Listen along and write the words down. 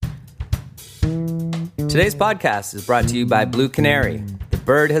Today's podcast is brought to you by Blue Canary. The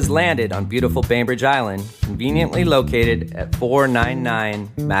bird has landed on beautiful Bainbridge Island, conveniently located at 499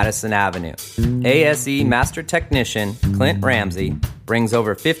 Madison Avenue. ASE Master Technician Clint Ramsey brings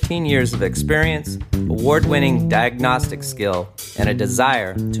over 15 years of experience, award-winning diagnostic skill, and a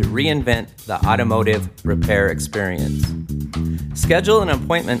desire to reinvent the automotive repair experience. Schedule an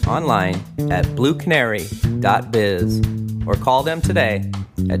appointment online at bluecanary.biz or call them today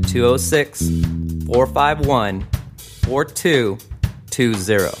at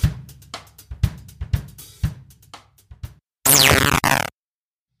 206-451-4220.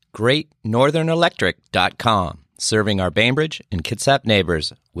 GreatNorthernElectric.com, serving our Bainbridge and Kitsap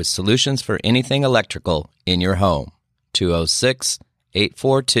neighbors with solutions for anything electrical in your home.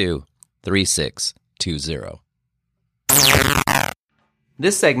 206-842-3620.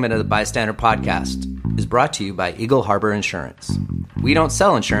 This segment of the Bystander Podcast is brought to you by Eagle Harbor Insurance. We don't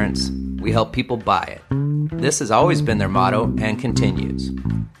sell insurance, we help people buy it. This has always been their motto and continues.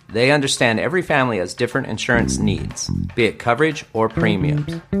 They understand every family has different insurance needs, be it coverage or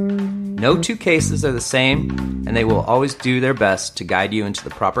premiums. No two cases are the same, and they will always do their best to guide you into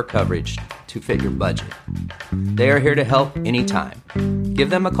the proper coverage to fit your budget. They are here to help anytime. Give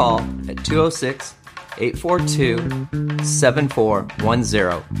them a call at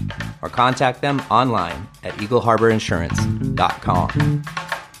 206-842-7410 or contact them online at eagleharborinsurance.com.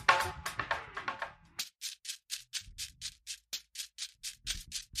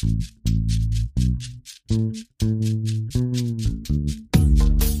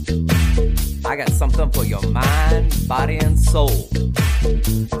 I got something for your mind, body, and soul.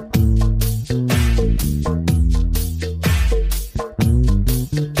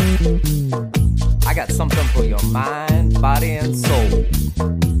 I got something for your mind, body, and soul.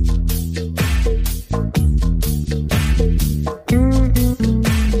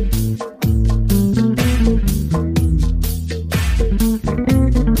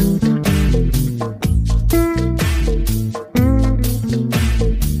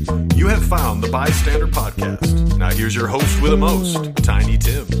 You have found the Bystander Podcast. Now here's your host with the most, Tiny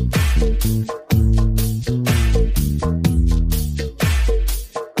Tim.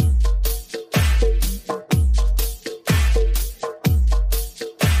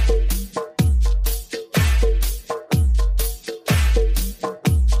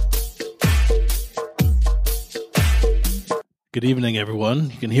 Good evening, everyone.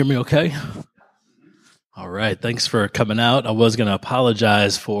 You can hear me okay? All right. Thanks for coming out. I was going to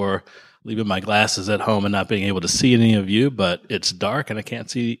apologize for leaving my glasses at home and not being able to see any of you, but it's dark and I can't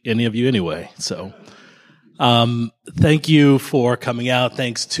see any of you anyway. So thank you for coming out.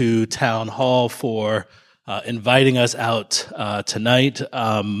 Thanks to Town Hall for inviting us out tonight.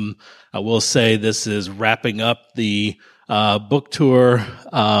 I will say this is wrapping up the book tour,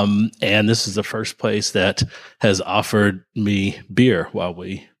 and this is the first place that has offered me beer while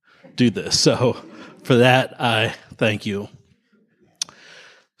we do this. So for that, I thank you.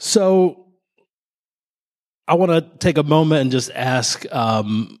 So I want to take a moment and just ask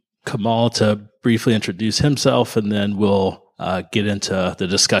Kamal to briefly introduce himself, and then we'll get into the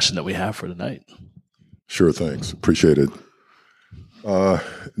discussion that we have for tonight. Sure, thanks. Appreciate it.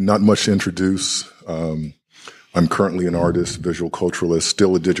 Not much to introduce. I'm currently an artist, visual culturalist,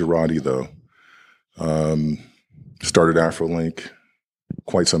 still a digerati though. Started AfroLink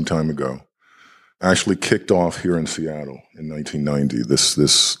quite some time ago. Actually kicked off here in Seattle in 1990.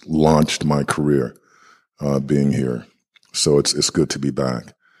 This launched my career being here. So it's good to be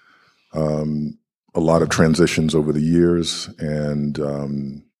back. A lot of transitions over the years, and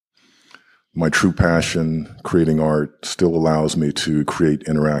my true passion, creating art, still allows me to create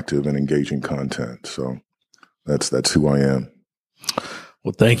interactive and engaging content. So that's who I am.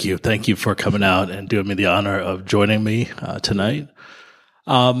 Well, thank you. Thank you for coming out and doing me the honor of joining me tonight.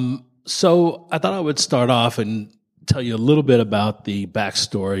 So I thought I would start off and tell you a little bit about the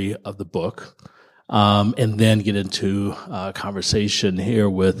backstory of the book, and then get into a conversation here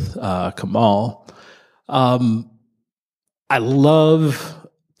with Kamal. I love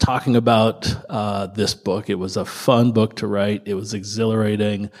talking about this book. It was a fun book to write. It was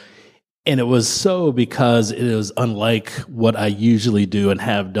exhilarating. And it was so because it is unlike what I usually do and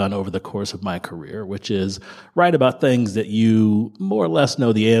have done over the course of my career, which is write about things that you more or less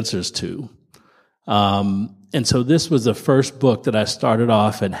know the answers to. And so this was the first book that I started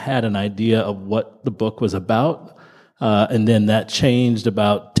off and had an idea of what the book was about. And then that changed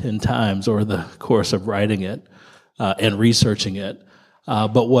about 10 times over the course of writing it and researching it.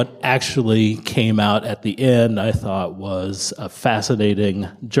 But what actually came out at the end, I thought, was a fascinating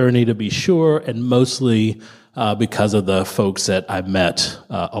journey to be sure, and mostly because of the folks that I met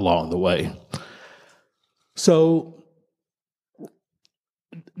along the way. So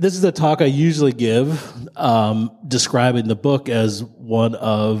this is a talk I usually give, describing the book as one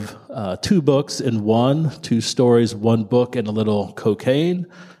of two books in one, two stories, one book, and a little cocaine.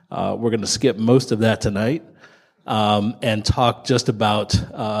 We're going to skip most of that tonight and talk just about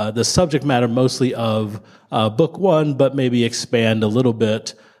the subject matter mostly of book one, but maybe expand a little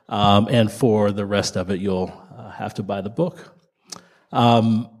bit. And for the rest of it, you'll have to buy the book.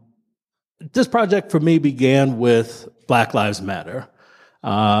 This project for me began with Black Lives Matter.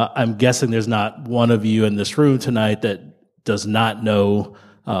 I'm guessing there's not one of you in this room tonight that does not know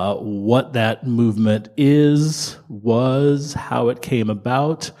what that movement was, how it came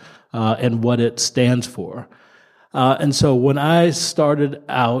about, and what it stands for. And so when I started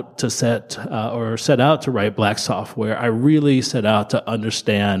out to set out to write Black Software, I really set out to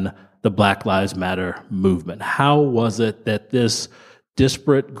understand the Black Lives Matter movement. How was it that this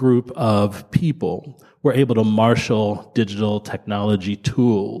disparate group of people were able to marshal digital technology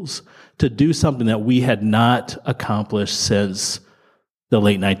tools to do something that we had not accomplished since the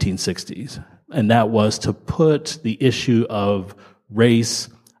late 1960s? And that was to put the issue of race,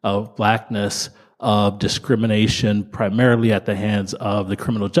 of blackness, of discrimination, primarily at the hands of the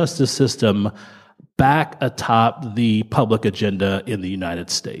criminal justice system, back atop the public agenda in the United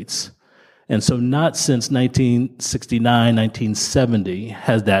States. And so not since 1969, 1970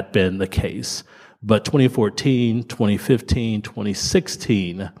 has that been the case. But 2014, 2015,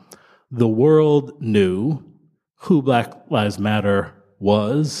 2016, the world knew who Black Lives Matter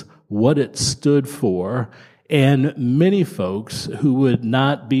was, what it stood for, and many folks who would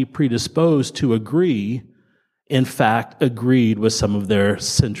not be predisposed to agree, in fact, agreed with some of their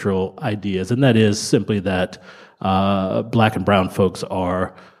central ideas. And that is simply that Black and brown folks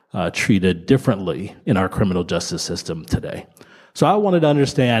are treated differently in our criminal justice system today. So I wanted to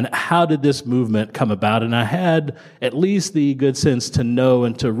understand, how did this movement come about? And I had at least the good sense to know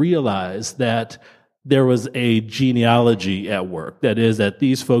and to realize that there was a genealogy at work. That is, that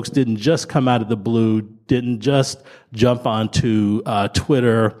these folks didn't just come out of the blue, didn't just jump onto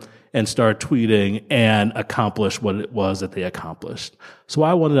Twitter and start tweeting and accomplish what it was that they accomplished. So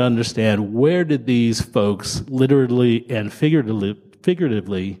I wanted to understand, where did these folks literally and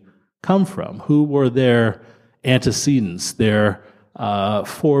figuratively come from? Who were their antecedents, their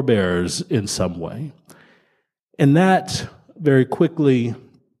forebears in some way? And that very quickly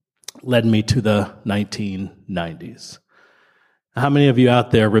led me to the 1990s. How many of you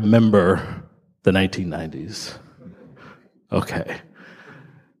out there remember the 1990s? Okay.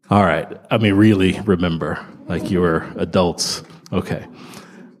 All right. I mean, really remember, like you were adults. Okay.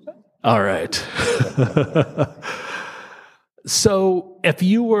 All right. So if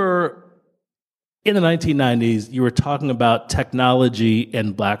you were in the 1990s, you were talking about technology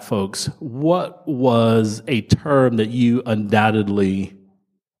and Black folks, what was a term that you undoubtedly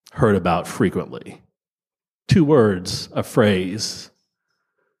heard about frequently? Two words, a phrase: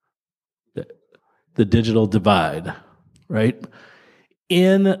 the digital divide, right?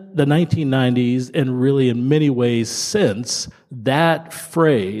 In the 1990s, and really in many ways since, that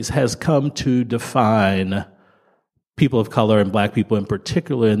phrase has come to define people of color and Black people in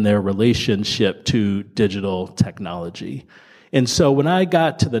particular in their relationship to digital technology. And so when I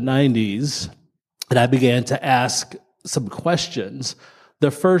got to the 90s and I began to ask some questions, the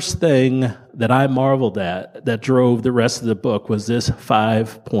first thing that I marveled at that drove the rest of the book was this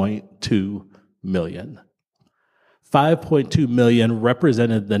 5.2 million. 5.2 million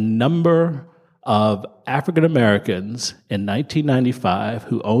represented the number of African Americans in 1995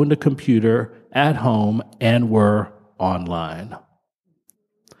 who owned a computer at home and were online.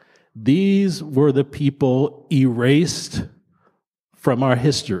 These were the people erased from our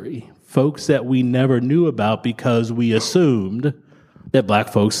history, folks that we never knew about because we assumed that Black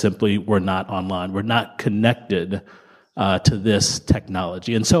folks simply were not online, were not connected to this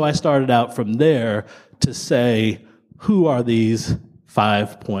technology. And so I started out from there to say, who are these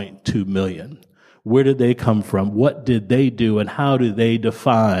 5.2 million? Where did they come from? What did they do? And how do they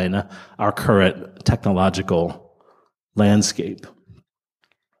define our current technological landscape?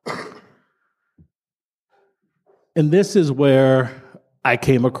 And this is where I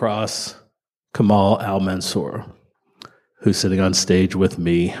came across Kamal Mansour, who's sitting on stage with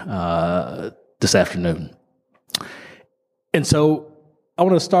me this afternoon. And so I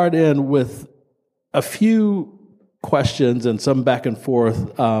want to start in with a few questions and some back and forth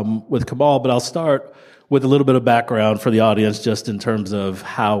with Kamal, but I'll start with a little bit of background for the audience just in terms of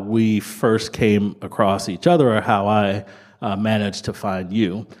how we first came across each other, or how I managed to find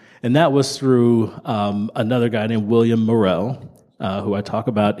you. And that was through another guy named William Morrell, who I talk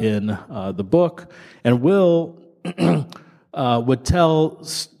about in the book. And Will would tell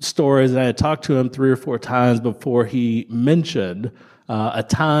stories, and I had talked to him 3 or 4 times before he mentioned a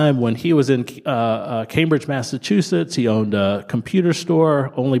time when he was in Cambridge, Massachusetts. He owned a computer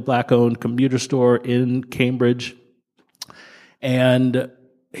store, only black-owned computer store in Cambridge. And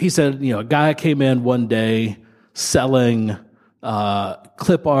he said, a guy came in one day selling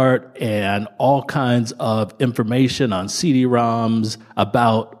clip art and all kinds of information on CD-ROMs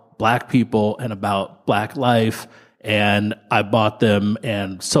about black people and about black life. And I bought them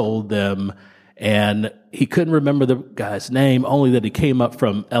and sold them. And he couldn't remember the guy's name, only that he came up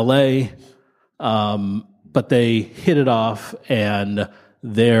from L.A., but they hit it off, and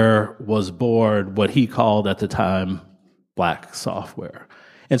there was born what he called at the time black software.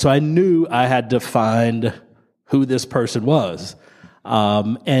 And so I knew I had to find who this person was.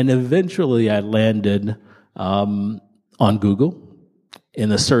 And eventually I landed on Google in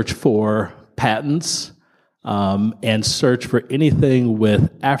the search for patents, and search for anything with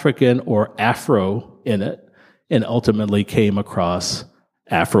African or Afro in it, and ultimately came across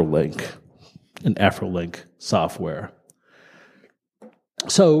AfroLink and AfroLink software.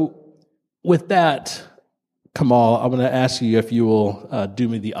 So with that, Kamal, I'm going to ask you if you will do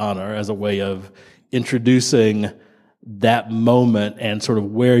me the honor as a way of introducing that moment and sort of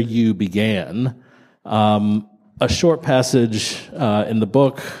where you began. A short passage in the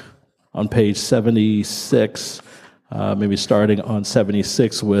book on page 76, maybe starting on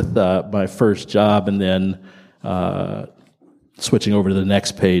 76 with my first job, and then switching over to the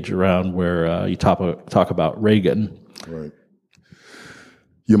next page around where you talk about Reagan. Right.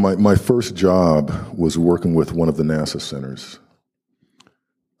 Yeah, my first job was working with one of the NASA centers.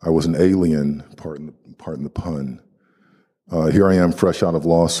 I was an alien, pardon the pun. Here I am, fresh out of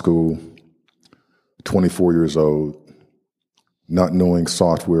law school, 24 years old, not knowing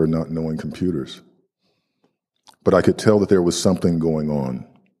software, not knowing computers. But I could tell that there was something going on.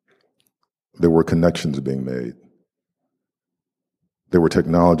 There were connections being made. There were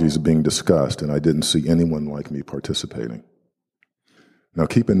technologies being discussed, and I didn't see anyone like me participating. Now,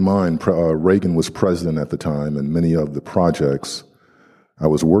 keep in mind, Reagan was president at the time, and many of the projects I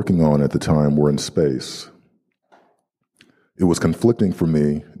was working on at the time were in space. It was conflicting for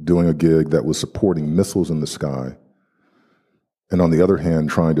me doing a gig that was supporting missiles in the sky, and on the other hand,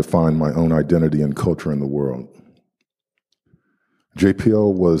 trying to find my own identity and culture in the world.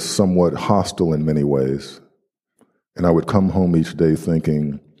 JPL was somewhat hostile in many ways, and I would come home each day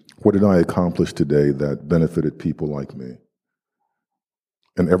thinking, what did I accomplish today that benefited people like me?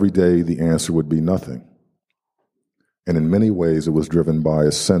 And every day the answer would be nothing. And in many ways it was driven by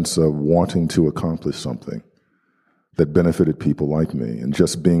a sense of wanting to accomplish something that benefited people like me, and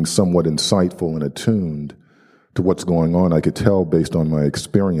just being somewhat insightful and attuned to what's going on. I could tell based on my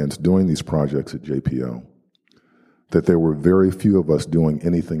experience doing these projects at JPL that there were very few of us doing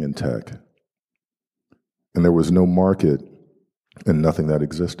anything in tech. And there was no market and nothing that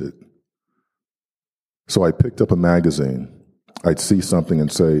existed. So I picked up a magazine. I'd see something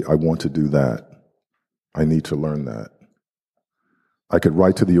and say, I want to do that. I need to learn that. I could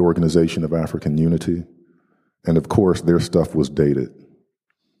write to the Organization of African Unity, and of course their stuff was dated.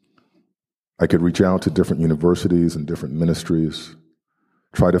 I could reach out to different universities and different ministries,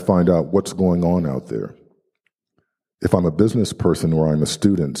 try to find out what's going on out there. If I'm a business person or I'm a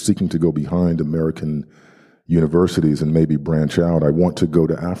student seeking to go behind American universities and maybe branch out, I want to go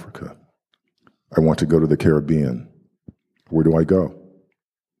to Africa. I want to go to the Caribbean. Where do I go?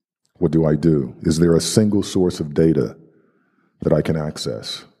 What do I do? Is there a single source of data that I can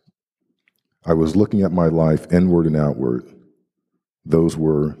access? I was looking at my life inward and outward. Those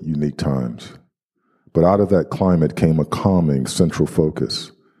were unique times. But out of that climate came a calming central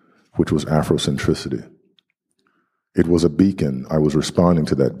focus, which was Afrocentricity. It was a beacon. I was responding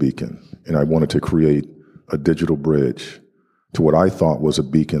to that beacon, and I wanted to create a digital bridge to what I thought was a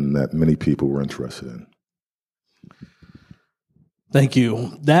beacon that many people were interested in. Thank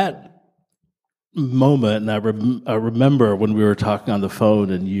you. That moment, and I remember when we were talking on the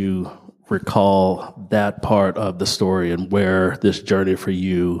phone and you recall that part of the story and where this journey for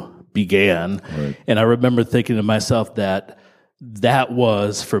you began. Right. And I remember thinking to myself that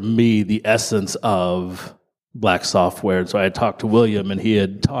was, for me, the essence of Black software. And so I had talked to William, and he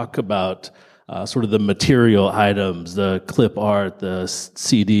had talked about sort of the material items, the clip art, the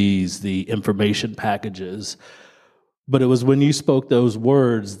CDs, the information packages. But it was when you spoke those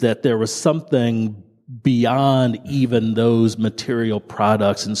words that there was something beyond even those material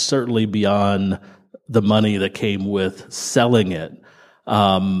products, and certainly beyond the money that came with selling it,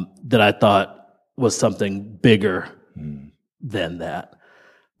 that I thought was something bigger than that.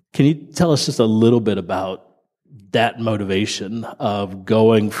 Can you tell us just a little bit about that motivation of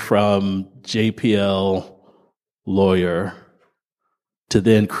going from JPL lawyer to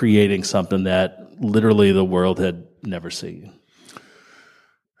then creating something that literally the world had never seen?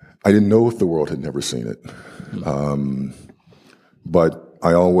 I didn't know if the world had never seen it. But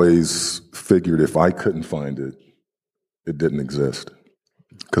I always figured if I couldn't find it, it didn't exist,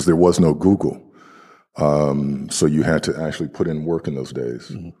 because there was no Google. So you had to actually put in work in those days.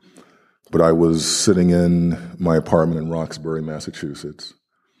 Mm-hmm. But I was sitting in my apartment in Roxbury, Massachusetts,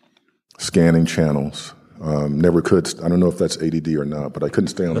 scanning channels. Never could, I don't know if that's ADD or not, but I couldn't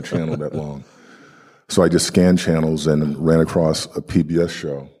stay on a channel that long. So I just scanned channels and ran across a PBS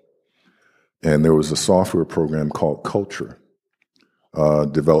show. And there was a software program called Culture,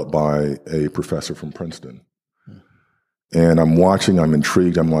 developed by a professor from Princeton. And I'm watching, I'm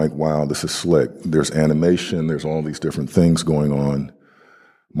intrigued, I'm like, wow, this is slick. There's animation, there's all these different things going on.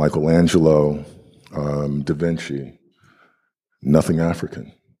 Michelangelo, Da Vinci, nothing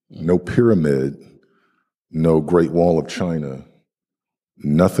African. No pyramid, no Great Wall of China,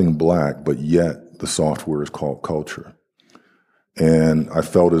 nothing black, but yet the software is called Culture. And I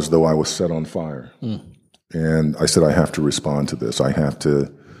felt as though I was set on fire. And I said, I have to respond to this. I have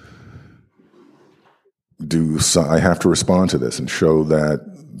to respond to this and show that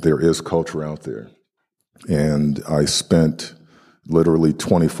there is culture out there. And I spent literally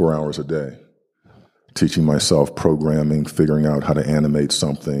 24 hours a day teaching myself programming, figuring out how to animate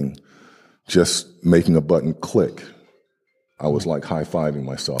something, just making a button click. I was like high-fiving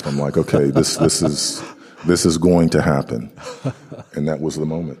myself. I'm like, okay, this is going to happen. And that was the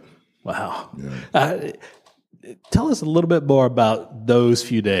moment. Wow. Yeah. Tell us a little bit more about those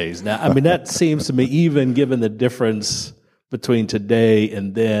few days. Now, I mean, that seems to me, even given the difference between today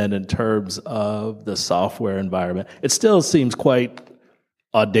and then in terms of the software environment, it still seems quite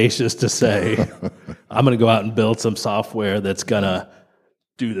audacious to say, I'm going to go out and build some software that's going to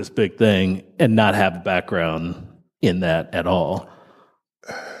do this big thing and not have a background in that at all.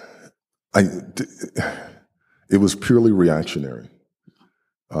 It was purely reactionary.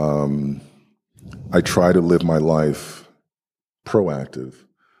 I try to live my life proactive,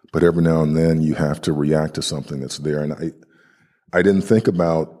 but every now and then you have to react to something that's there. And I didn't think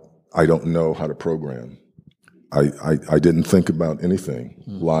about, I don't know how to program. I didn't think about anything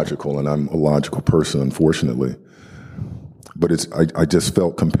logical, and I'm a logical person, unfortunately. But I just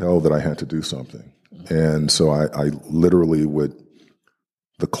felt compelled that I had to do something. And so I literally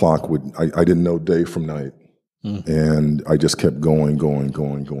I didn't know day from night. And I just kept going.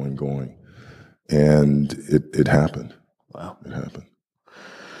 And it happened. Wow. It happened.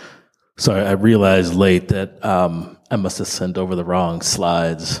 Sorry, I realized late that I must have sent over the wrong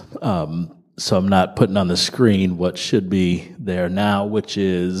slides. So I'm not putting on the screen what should be there now, which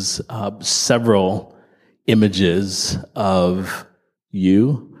is several images of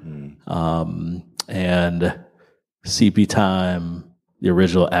you and CP Time, the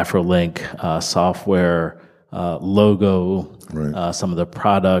original AfroLink software logo, right. Some of the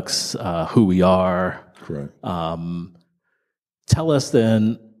products, who we are. Correct. Tell us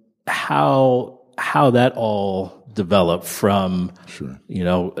then how that all developed from, Sure.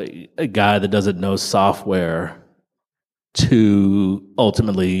 A guy that doesn't know software to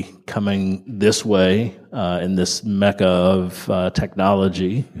ultimately coming this way in this mecca of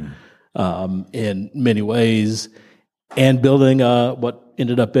technology in many ways, and building what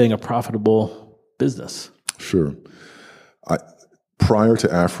ended up being a profitable business. Sure. Prior to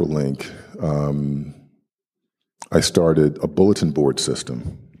AfroLink, I started a bulletin board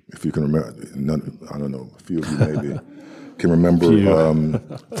system. If you can remember, I don't know, a few of you maybe can remember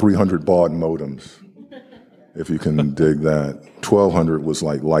 300 baud modems, if you can dig that. 1,200 was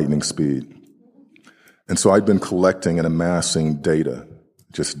like lightning speed. And so I'd been collecting and amassing data,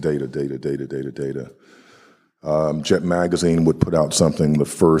 just data. Jet Magazine would put out something, the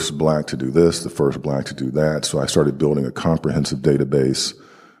first black to do this, the first black to do that. So I started building a comprehensive database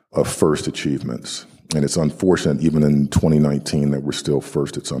of first achievements. And it's unfortunate, even in 2019, that we're still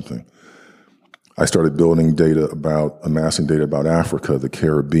first at something. I started amassing data about Africa, the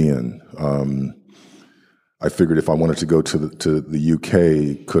Caribbean. I figured if I wanted to go to the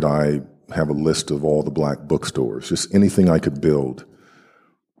UK, could I have a list of all the black bookstores, just anything I could build.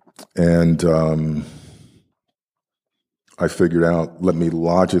 And I figured out, let me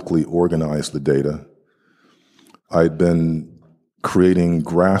logically organize the data. I'd been creating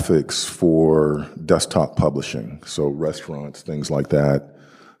graphics for desktop publishing, so restaurants, things like that,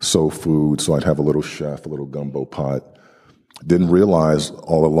 soul food, so I'd have a little chef, a little gumbo pot. Didn't realize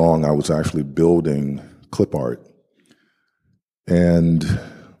all along I was actually building clip art. And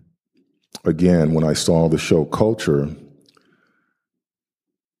again, when I saw the show Culture,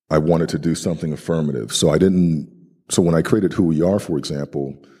 I wanted to do something affirmative. So when I created Who We Are, for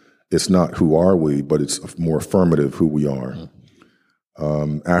example, it's not who are we, but it's more affirmative who we are.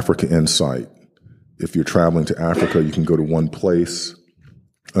 Africa Insight. If you're traveling to Africa, you can go to one place,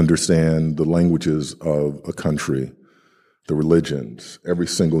 understand the languages of a country, the religions, every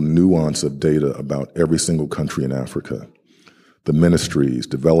single nuance of data about every single country in Africa, the ministries,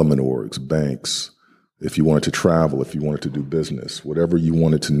 development orgs, banks, if you wanted to travel, if you wanted to do business, whatever you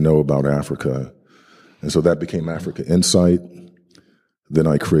wanted to know about Africa. And so that became Africa Insight. Then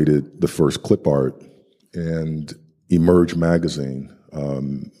I created the first clip art, and Emerge magazine,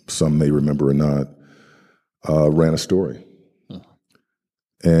 some may remember or not, ran a story.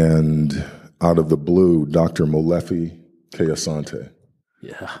 And out of the blue, Dr. Molefi K.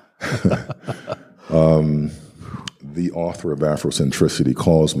 Yeah. The author of Afrocentricity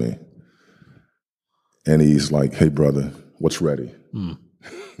calls me, and he's like, "Hey, brother, what's ready?"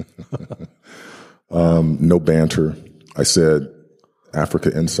 No banter. I said,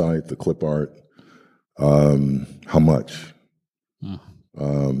 "Africa Insight, the clip art. How much?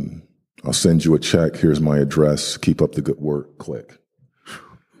 I'll send you a check. Here's my address. Keep up the good work." Click.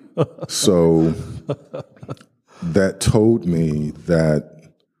 So that told me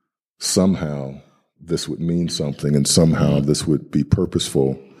that somehow this would mean something, and somehow this would be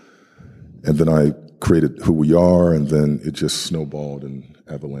purposeful. And then I created Who We Are, and then it just snowballed and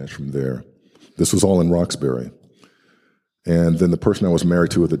avalanche from there. This was all in Roxbury. And then the person I was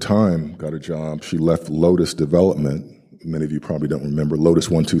married to at the time got a job. She left Lotus Development. Many of you probably don't remember. Lotus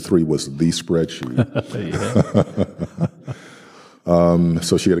 123 was the spreadsheet.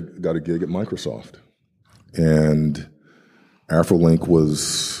 So she got a gig at Microsoft. And AfroLink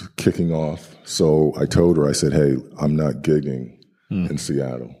was kicking off. So I told her, I said, "Hey, I'm not gigging in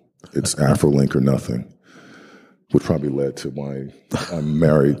Seattle. It's AfroLink or nothing," which probably led to why I'm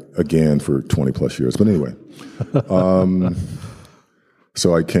married again for 20 plus years. But anyway,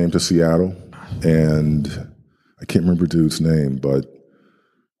 so I came to Seattle, and I can't remember dude's name, but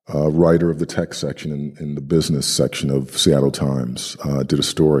a writer of the tech section in the business section of Seattle Times did a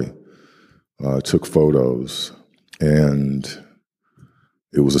story, took photos, and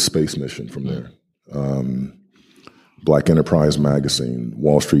it was a space mission from there. Black Enterprise Magazine,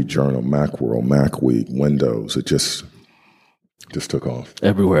 Wall Street Journal, Macworld, Macweek, Windows. It just took off.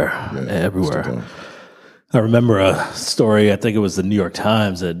 Everywhere. Yeah, everywhere. just took off. I remember a story, I think it was the New York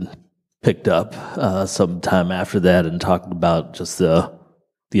Times that picked up sometime after that and talked about just the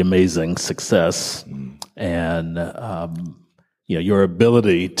amazing success and your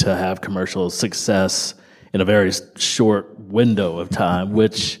ability to have commercial success in a very short window of time,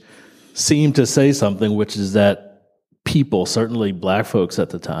 which seemed to say something, which is that people, certainly black folks at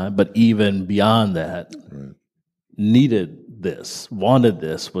the time, but even beyond that, needed this, wanted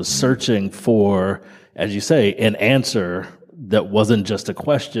this, was searching for, as you say, an answer that wasn't just a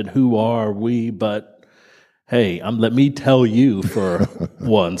question, who are we, but hey, let me tell you for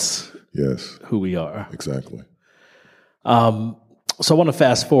once Yes, who we are. exactly. So I want to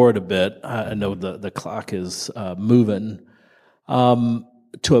fast forward a bit. I know the clock is moving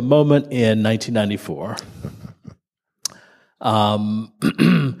to a moment in 1994.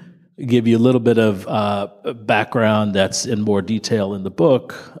 Give you a little bit of background that's in more detail in the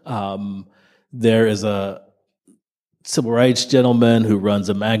book. There is a civil rights gentleman who runs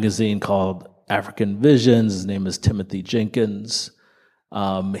a magazine called African Visions. His name is Timothy Jenkins.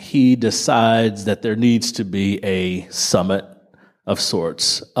 He decides that there needs to be a summit of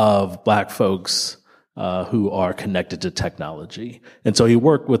sorts of black folks who are connected to technology. And so he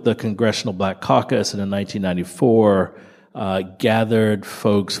worked with the Congressional Black Caucus, and in 1994 gathered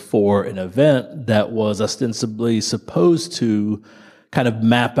folks for an event that was ostensibly supposed to kind of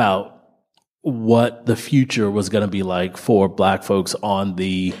map out what the future was going to be like for black folks on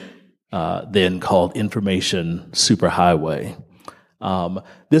the then called information superhighway.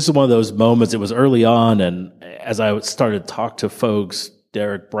 This is one of those moments, it was early on, and as I started to talk to folks,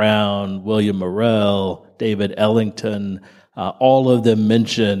 Derek Brown, William Morrell, David Ellington, all of them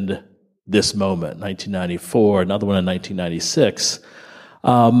mentioned this moment, 1994, another one in 1996.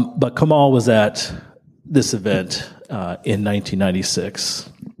 But Kamal was at this event in 1996.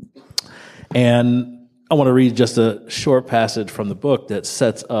 And I want to read just a short passage from the book that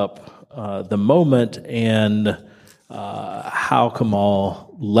sets up the moment and how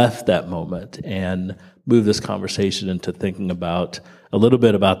Kamal left that moment and moved this conversation into thinking about a little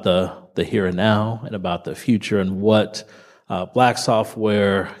bit about the here and now and about the future and what Black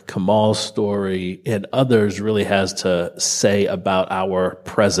Software, Kamal's story, and others really has to say about our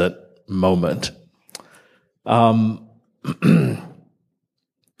present moment.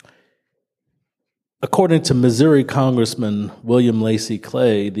 According to Missouri Congressman William Lacey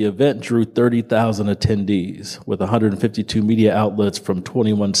Clay, the event drew 30,000 attendees, with 152 media outlets from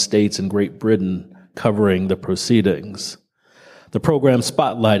 21 states and Great Britain covering the proceedings. The program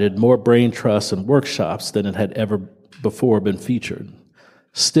spotlighted more brain trusts and workshops than it had ever before been featured.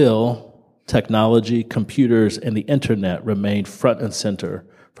 Still, technology, computers, and the internet remained front and center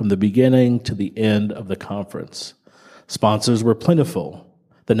from the beginning to the end of the conference. Sponsors were plentiful.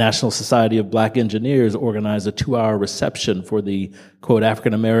 The National Society of Black Engineers organized a 2-hour reception for the, quote,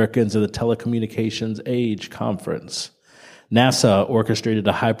 African Americans in the Telecommunications Age Conference. NASA orchestrated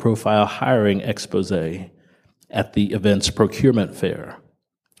a high-profile hiring expose at the event's procurement fair.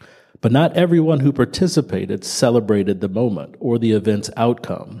 But not everyone who participated celebrated the moment or the event's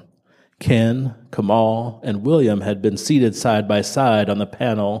outcome. Ken, Kamal, and William had been seated side by side on the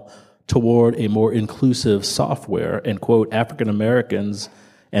panel toward a more inclusive software and, quote, African Americans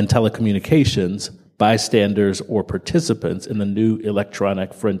and telecommunications, bystanders, or participants in the new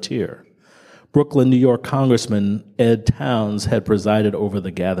electronic frontier. Brooklyn, New York Congressman Ed Towns had presided over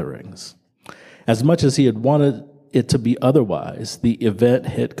the gatherings. As much as he had wanted it to be otherwise, the event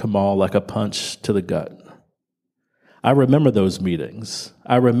hit Kamal like a punch to the gut. I remember those meetings.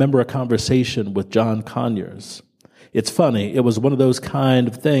 I remember a conversation with John Conyers. It's funny, it was one of those kind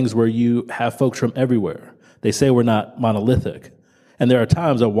of things where you have folks from everywhere. They say we're not monolithic. And there are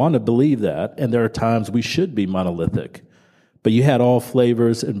times I want to believe that, and there are times we should be monolithic. But you had all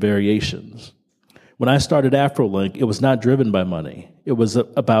flavors and variations. When I started AfroLink, it was not driven by money. It was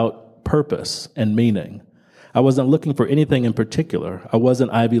about purpose and meaning. I wasn't looking for anything in particular. I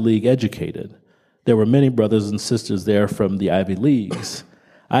wasn't Ivy League educated. There were many brothers and sisters there from the Ivy Leagues.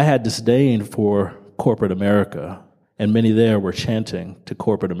 I had disdain for corporate America, and many there were chanting to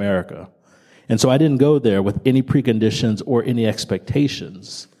corporate America. And so I didn't go there with any preconditions or any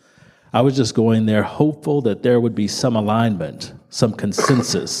expectations. I was just going there hopeful that there would be some alignment, some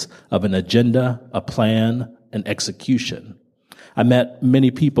consensus of an agenda, a plan, an execution. I met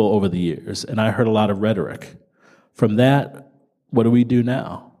many people over the years, and I heard a lot of rhetoric. From that, what do we do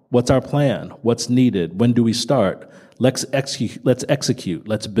now? What's our plan? What's needed? When do we start? Let's execute.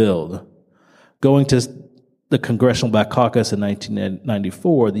 Let's build. Going to the Congressional Black Caucus in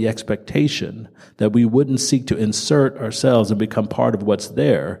 1994, the expectation that we wouldn't seek to insert ourselves and become part of what's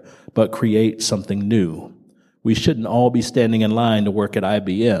there, but create something new. We shouldn't all be standing in line to work at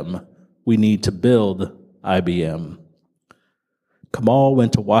IBM. We need to build IBM. Kamal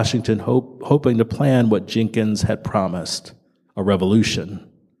went to Washington hoping to plan what Jenkins had promised, a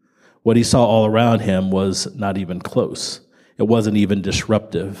revolution. What he saw all around him was not even close. It wasn't even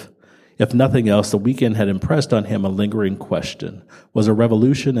disruptive. If nothing else, the weekend had impressed on him a lingering question. Was a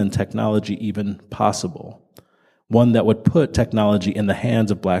revolution in technology even possible? One that would put technology in the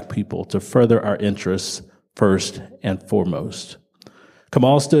hands of Black people to further our interests first and foremost.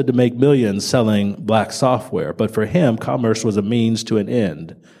 Kamal stood to make millions selling Black software, but for him, commerce was a means to an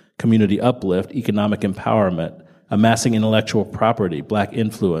end. Community uplift, economic empowerment, amassing intellectual property, Black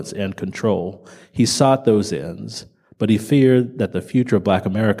influence, and control. He sought those ends, but he feared that the future of Black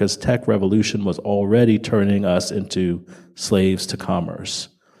America's tech revolution was already turning us into slaves to commerce,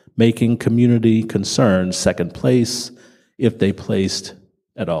 making community concerns second place, if they placed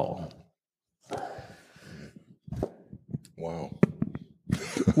at all. Wow.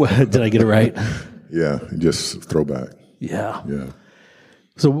 Did I get it right? Yeah, just throwback. Yeah. Yeah.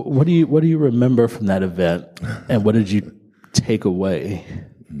 So what do you remember from that event, and what did you take away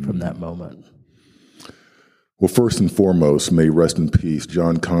from that moment? Well, first and foremost, may rest in peace,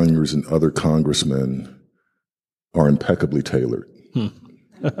 John Conyers and other congressmen are impeccably tailored.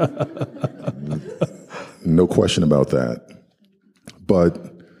 No question about that.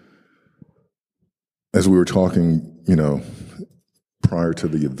 But as we were talking, prior to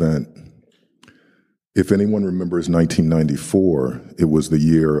the event, if anyone remembers 1994, it was the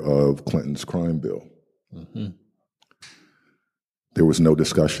year of Clinton's crime bill. Mm-hmm. There was no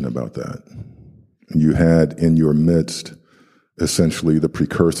discussion about that. You had in your midst essentially the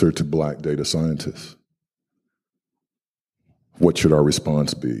precursor to Black data scientists. What should our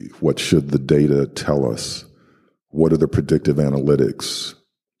response be? What should the data tell us? What are the predictive analytics?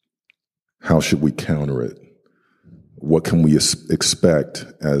 How should we counter it? What can we expect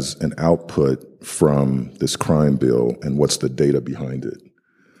as an output from this crime bill, and what's the data behind it?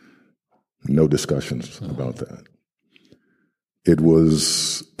 No discussions about that. It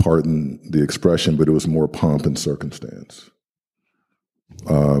was, pardon the expression, but it was more pomp and circumstance.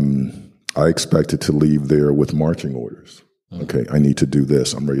 I expected to leave there with marching orders. Okay, I need to do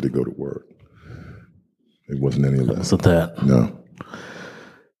this. I'm ready to go to work. It wasn't any of that. Wasn't that? No.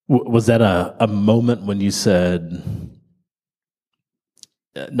 Was that a moment when you said,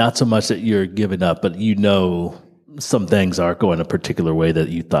 not so much that you're giving up, but you know some things aren't going a particular way that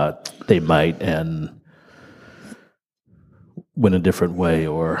you thought they might, and went a different way,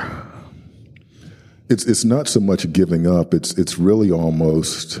 or? It's not so much giving up. It's really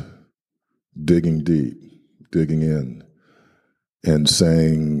almost digging deep, digging in, and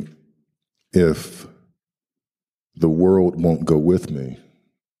saying, if the world won't go with me,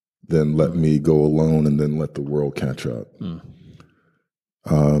 then let me go alone, and then let the world catch up.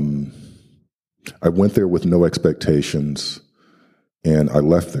 I went there with no expectations, and I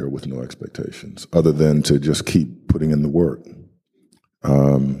left there with no expectations, other than to just keep putting in the work.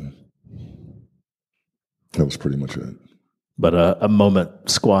 That was pretty much it. But a moment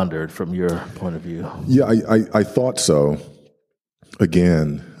squandered from your point of view. Yeah, I thought so.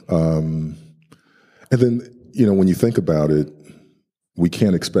 Again, and then, when you think about it, we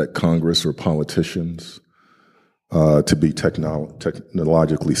can't expect Congress or politicians to be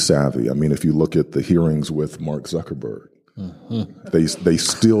technologically savvy. I mean, if you look at the hearings with Mark Zuckerberg, they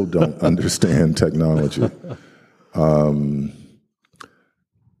still don't understand technology. And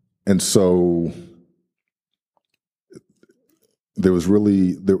so there was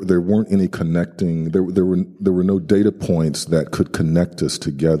really there weren't any connecting. There were no data points that could connect us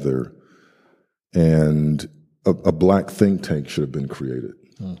together, and a black think tank should have been created.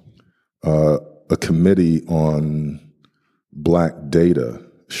 A committee on black data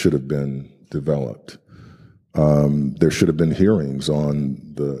should have been developed. There should have been hearings on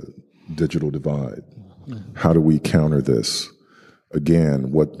the digital divide. How do we counter this?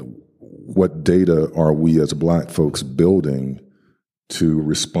 Again, what data are we as black folks building to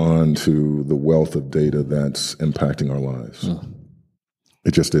respond to the wealth of data that's impacting our lives?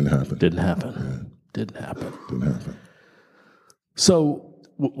 It just didn't happen. Didn't happen. Yeah. Didn't happen. Didn't happen. So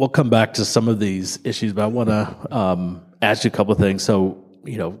we'll come back to some of these issues, but I want to ask you a couple of things. So,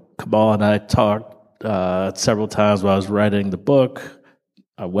 Kamal and I talked several times while I was writing the book.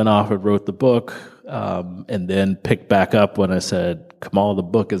 I went off and wrote the book, and then picked back up when I said, Kamal, the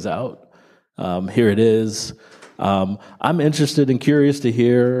book is out. Here it is. I'm interested and curious to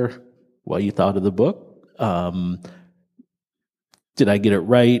hear what you thought of the book. Did I get it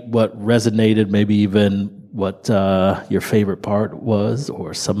right? What resonated? Maybe even what your favorite part was,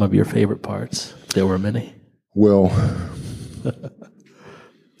 or some of your favorite parts? There were many. Well, I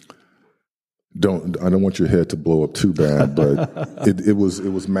don't want your head to blow up too bad, but it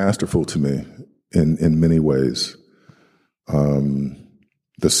was masterful to me in many ways.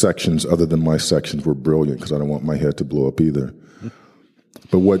 The sections, other than my sections, were brilliant because I don't want my head to blow up either.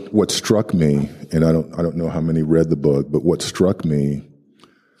 But what struck me, and I don't know how many read the book, but what struck me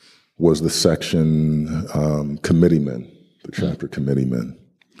was the section committeemen, the chapter committeemen.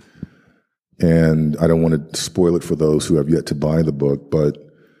 And I don't want to spoil it for those who have yet to buy the book, but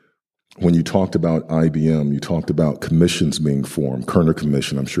when you talked about IBM, you talked about commissions being formed, Kerner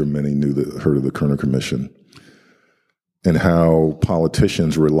Commission. I'm sure many heard of the Kerner Commission, and how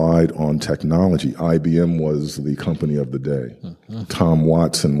politicians relied on technology. IBM was the company of the day. Tom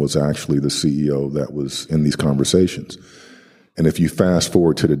Watson was actually the CEO that was in these conversations. And if you fast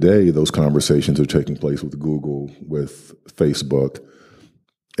forward to today, those conversations are taking place with Google, with Facebook,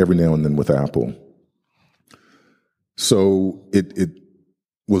 every now and then with Apple. So it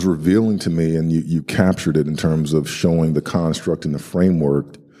was revealing to me, and you captured it in terms of showing the construct and the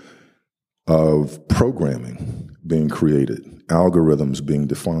framework of programming being created, algorithms being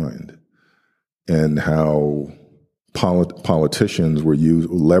defined, and how politicians were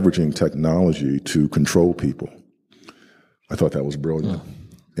leveraging technology to control people. I thought that was brilliant.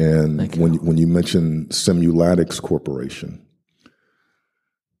 And when you mentioned Simulatics Corporation,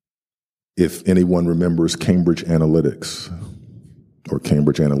 if anyone remembers Cambridge Analytics or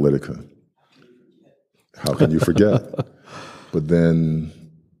Cambridge Analytica, how can you forget? But then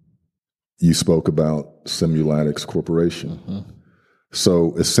you spoke about Simulatics Corporation.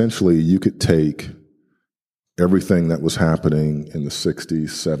 So essentially, you could take everything that was happening in the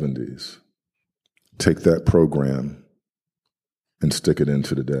 60s, 70s, take that program and stick it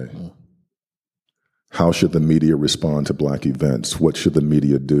into today. How should the media respond to black events? What should the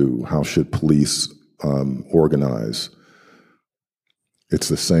media do? How should police organize? It's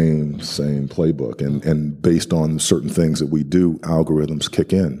the same playbook. And based on certain things that we do, algorithms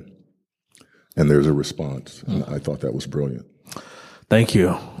kick in. And there's a response. And I thought that was brilliant. Thank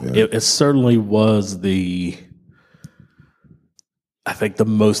you. Yeah. It certainly was the I think the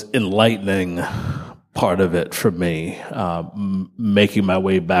most enlightening part of it for me, making my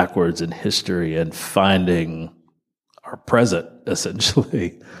way backwards in history and finding our present,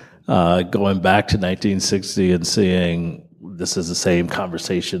 essentially, going back to 1960 and seeing this is the same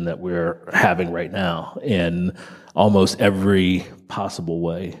conversation that we're having right now in almost every possible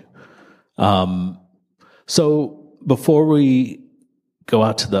way. So before we go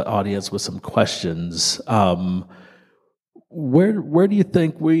out to the audience with some questions, where do you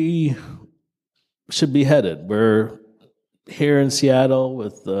think we should be headed? We're here in Seattle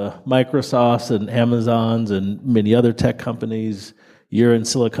with Microsofts and Amazons and many other tech companies. You're in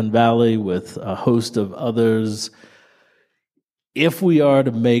Silicon Valley with a host of others. If we are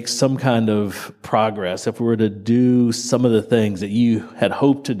to make some kind of progress, if we were to do some of the things that you had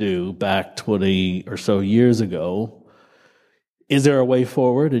hoped to do back 20 or so years ago, is there a way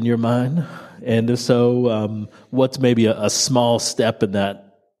forward in your mind? And if so, what's maybe a small step in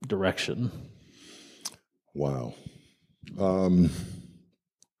that direction? Wow. Let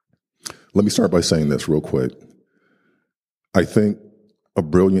me start by saying this real quick. I think a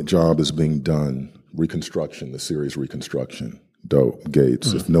brilliant job is being done. Reconstruction, the series Reconstruction, Gates.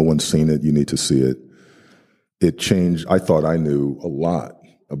 Mm-hmm. If no one's seen it, you need to see it. It changed. I thought I knew a lot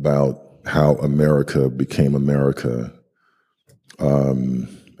about how America became America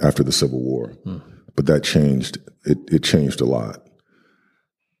after the Civil War. But that changed. It changed a lot.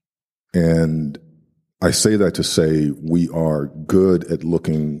 And I say that to say we are good at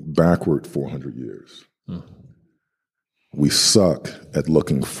looking backward 400 years. We suck at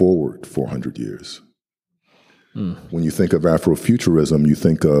looking forward 400 years. When you think of Afrofuturism, you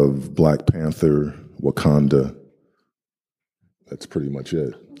think of Black Panther, Wakanda. That's pretty much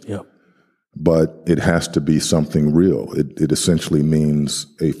it. Yep. But it has to be something real. It essentially means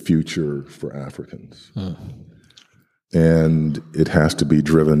a future for Africans. And it has to be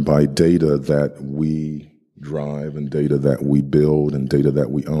driven by data that we drive and data that we build and data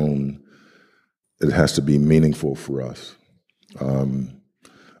that we own. It has to be meaningful for us.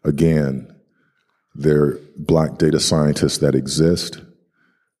 Again, there are Black data scientists that exist.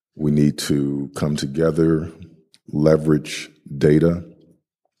 We need to come together, leverage data,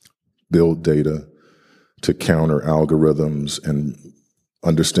 build data to counter algorithms and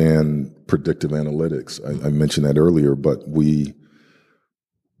understand predictive analytics. I mentioned that earlier, but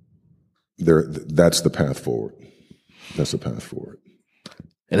that's the path forward. That's the path forward.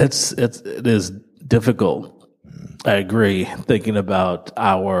 And it is difficult. I agree. Thinking about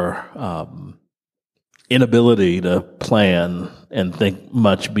our inability to plan and think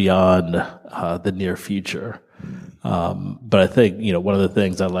much beyond the near future. But I think, one of the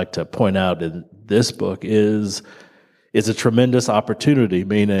things I'd like to point out in this book is it's a tremendous opportunity,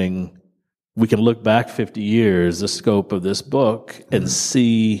 meaning we can look back 50 years, the scope of this book, and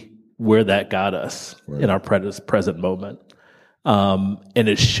see where that got us in our present moment. And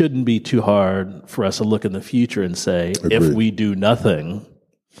it shouldn't be too hard for us to look in the future and say, if we do nothing,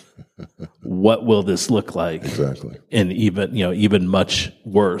 what will this look like? Exactly. And even much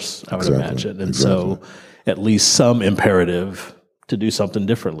worse, I would imagine. And so at least some imperative to do something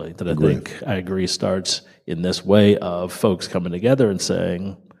differently that I think I agree starts in this way of folks coming together and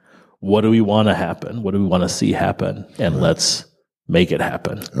saying, what do we want to happen? What do we want to see happen? And let's make it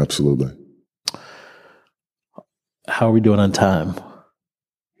happen. Absolutely. How are we doing on time?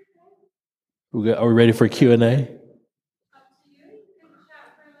 Are we ready for Q&A? Up to you. You can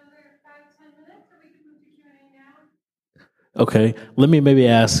chat for another 5-10 minutes, or we can move to Q&A now. Okay. Let me maybe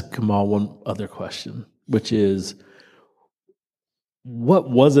ask Kamal one other question, which is, what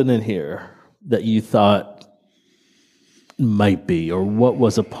wasn't in here that you thought might be, or what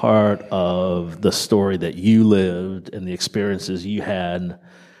was a part of the story that you lived and the experiences you had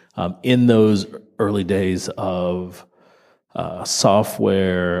in those early days of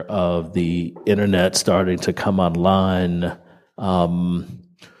software, of the internet starting to come online?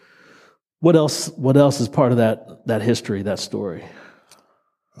 What else is part of that history, that story?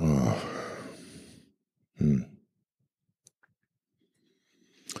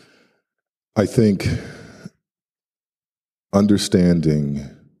 I think understanding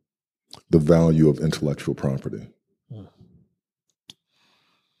the value of intellectual property,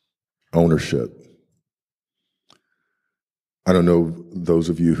 ownership. I don't know those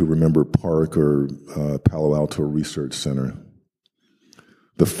of you who remember Park or Palo Alto Research Center,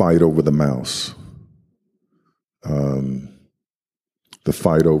 the fight over the mouse, the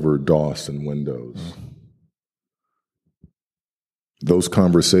fight over DOS and Windows. Those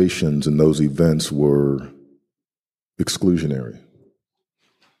conversations and those events were exclusionary.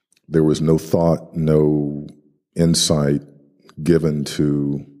 There was no thought, no insight, given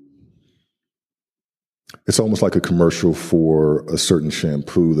to, it's almost like a commercial for a certain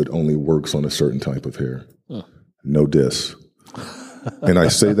shampoo that only works on a certain type of hair. No diss. And I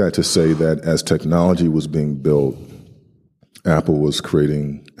say that to say that as technology was being built, Apple was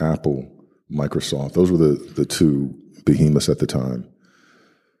creating Apple, Microsoft. Those were the two behemoths at the time.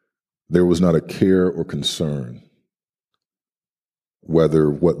 There was not a care or concern whether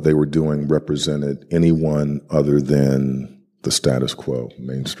what they were doing represented anyone other than the status quo,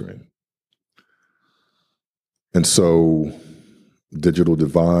 mainstream. And so digital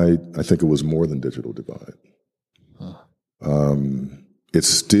divide, I think it was more than digital divide. It's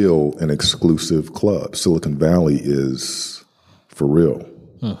still an exclusive club. Silicon Valley is for real.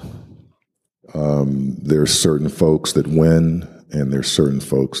 There's certain folks that win, and there's certain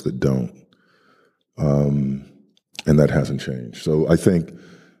folks that don't. And that hasn't changed. So I think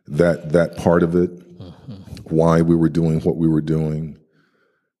that part of it, why we were doing what we were doing,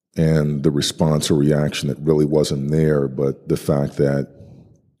 and the response or reaction that really wasn't there, but the fact that,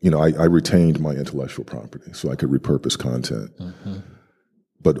 I retained my intellectual property so I could repurpose content,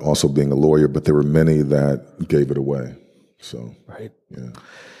 but also being a lawyer, but there were many that gave it away. So, right. Yeah.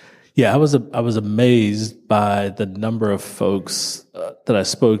 Yeah, I was amazed by the number of folks that I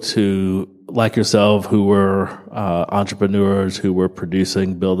spoke to, like yourself, who were entrepreneurs who were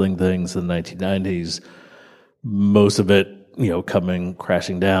building things in the 1990s. Most of it, coming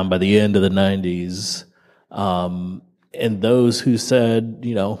crashing down by the end of the 90s. And those who said,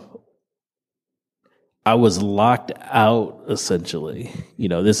 I was locked out, essentially.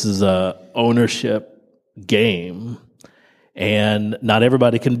 This is a ownership game. And not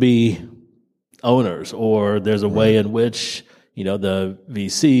everybody can be owners, or there's a way in which, the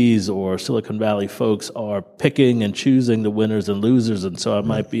VCs or Silicon Valley folks are picking and choosing the winners and losers. And so I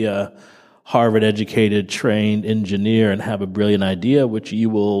might be a Harvard-educated, trained engineer and have a brilliant idea, which you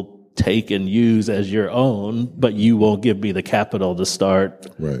will take and use as your own, but you won't give me the capital to start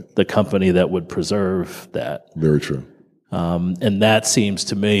the company that would preserve that. Very true. And that seems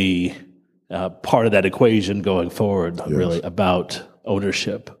to me part of that equation going forward, really about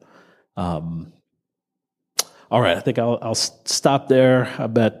ownership. All right, I think I'll stop there. I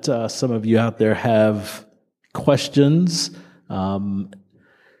bet some of you out there have questions.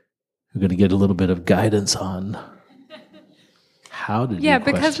 We're going to get a little bit of guidance on how to do questions.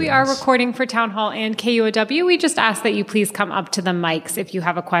 Because we are recording for Town Hall and KUOW, we just ask that you please come up to the mics if you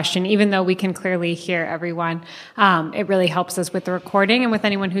have a question, even though we can clearly hear everyone. It really helps us with the recording and with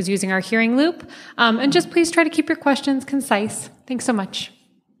anyone who's using our hearing loop. And just please try to keep your questions concise. Thanks so much.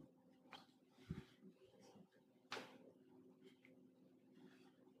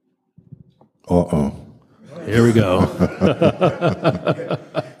 Here we go.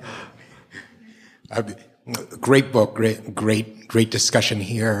 Great book, great discussion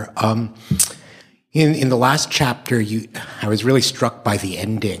here. In the last chapter, I was really struck by the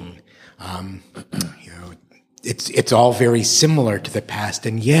ending. It's all very similar to the past,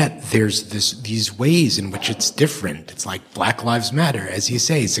 and yet there's these ways in which it's different. It's like Black Lives Matter, as you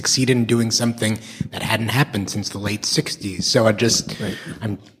say, succeeded in doing something that hadn't happened since the late '60s. So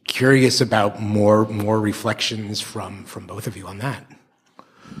I'm curious about more reflections from both of you on that.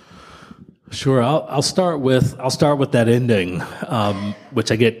 Sure, I'll start with that ending,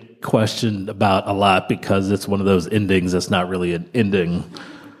 which I get questioned about a lot because it's one of those endings that's not really an ending.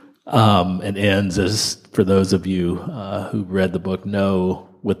 And ends, as for those of you who read the book know,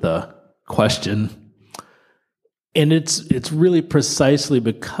 with a question. And it's really precisely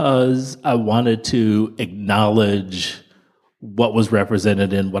because I wanted to acknowledge what was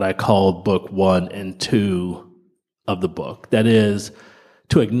represented in what I called book 1 and 2 of the book. That is,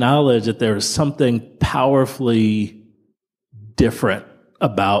 to acknowledge that there is something powerfully different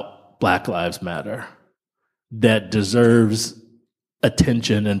about Black Lives Matter that deserves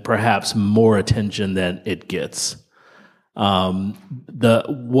attention, and perhaps more attention than it gets. What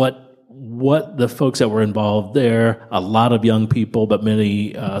the folks that were involved there, a lot of young people, but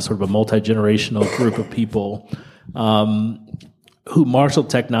many sort of a multi-generational group of people who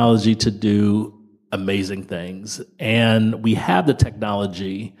marshaled technology to do amazing things. And we have the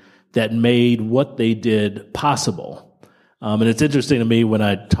technology that made what they did possible. And it's interesting to me when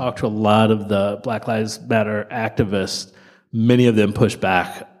I talk to a lot of the Black Lives Matter activists, many of them push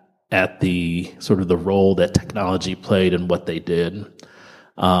back at the sort of the role that technology played in what they did.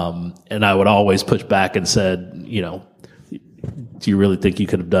 And I would always push back and said, do you really think you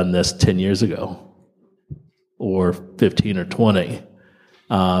could have done this 10 years ago or 15 or 20?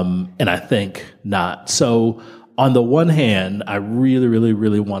 And I think not. So on the one hand, I really, really,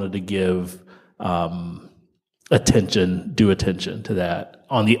 really wanted to give due attention to that.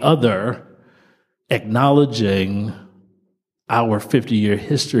 On the other, acknowledging our 50-year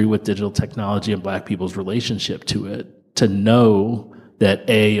history with digital technology and Black people's relationship to it, to know that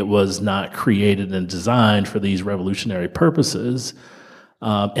it was not created and designed for these revolutionary purposes,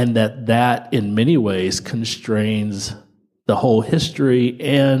 and that in many ways constrains the whole history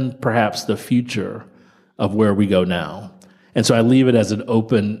and perhaps the future of where we go now. And so I leave it as an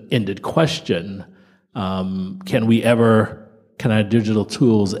open-ended question. Can our digital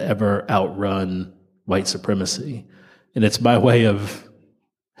tools ever outrun white supremacy? And it's my way of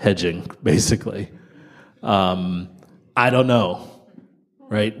hedging, basically. I don't know,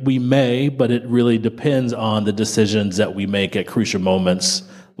 right? We may, but it really depends on the decisions that we make at crucial moments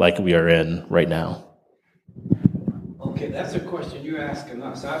like we are in right now. Okay, that's a question you're asking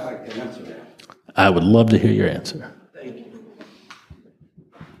us. I'd like to answer that. I would love to hear your answer. Thank you.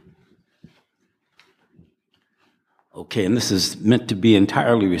 Okay, and this is meant to be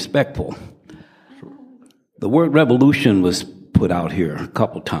entirely respectful. The word revolution was put out here a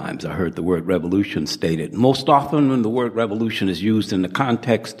couple times. I heard the word revolution stated. Most often when the word revolution is used in the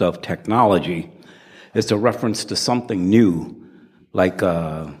context of technology, it's a reference to something new, like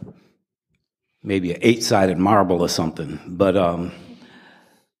maybe an 8-sided marble or something. But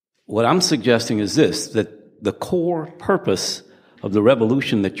what I'm suggesting is this, that the core purpose of the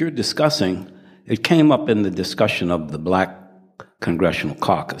revolution that you're discussing, it came up in the discussion of the Black Congressional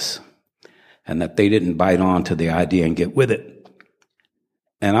Caucus, and that they didn't bite on to the idea and get with it.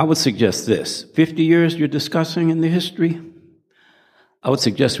 And I would suggest this, 50 years you're discussing in the history, I would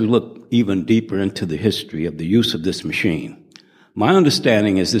suggest we look even deeper into the history of the use of this machine. My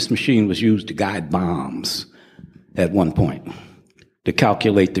understanding is this machine was used to guide bombs at one point, to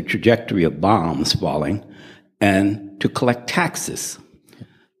calculate the trajectory of bombs falling, and to collect taxes.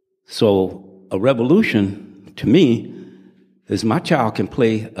 So a revolution, to me, is my child can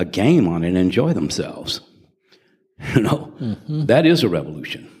play a game on it and enjoy themselves. That is a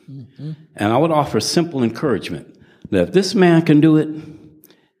revolution. And I would offer simple encouragement that if this man can do it,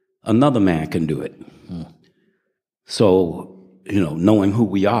 another man can do it. So, knowing who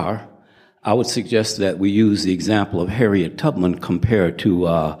we are, I would suggest that we use the example of Harriet Tubman compared to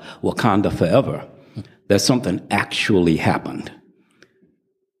Wakanda Forever, that something actually happened.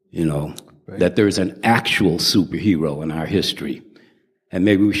 That there's an actual superhero in our history. And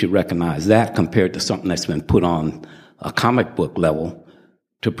maybe we should recognize that compared to something that's been put on a comic book level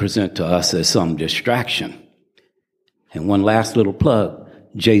to present to us as some distraction. And one last little plug,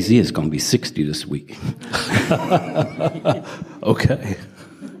 Jay-Z is going to be 60 this week. Okay.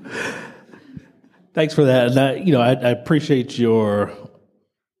 Thanks for that. And I appreciate your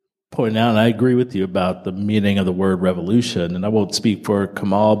pointing out, and I agree with you about the meaning of the word revolution. And I won't speak for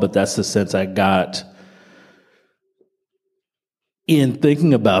Kamal, but that's the sense I got in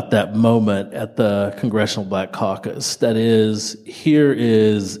thinking about that moment at the Congressional Black Caucus. That is, here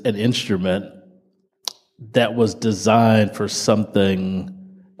is an instrument that was designed for something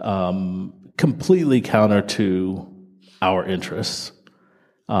completely counter to our interests.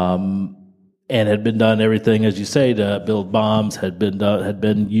 And had been done everything, as you say, to build bombs, had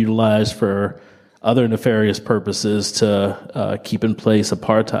been utilized for other nefarious purposes to keep in place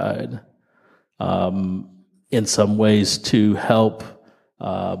apartheid. In some ways to help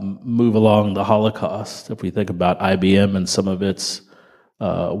move along the Holocaust. If we think about IBM and some of its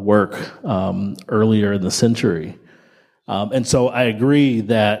work earlier in the century. And so I agree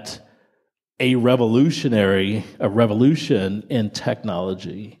that a revolution in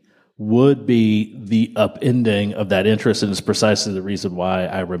technology would be the upending of that interest, and it's precisely the reason why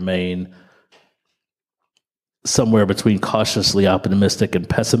I remain somewhere between cautiously optimistic and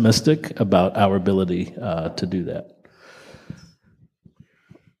pessimistic about our ability to do that.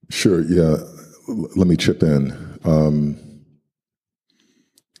 Sure, yeah. Let me chip in.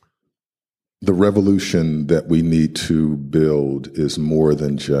 The revolution that we need to build is more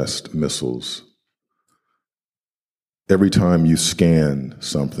than just missiles. Every time you scan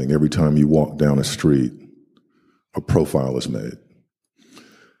something, every time you walk down a street, a profile is made.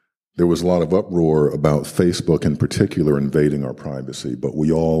 There was a lot of uproar about Facebook in particular invading our privacy, but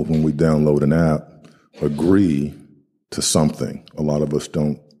we all, when we download an app, agree to something. A lot of us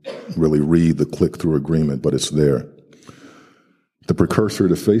don't really read the click-through agreement, but it's there. The precursor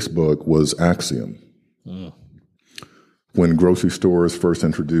to Facebook was Axiom. When grocery stores first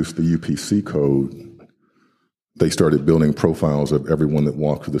introduced the UPC code, they started building profiles of everyone that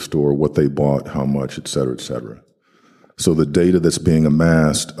walked through the store, what they bought, how much, et cetera, et cetera. So the data that's being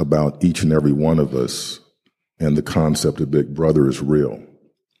amassed about each and every one of us and the concept of Big Brother is real.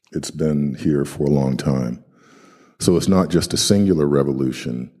 It's been here for a long time. So it's not just a singular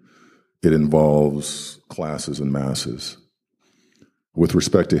revolution. It involves classes and masses. With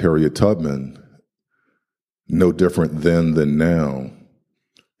respect to Harriet Tubman, no different then than now,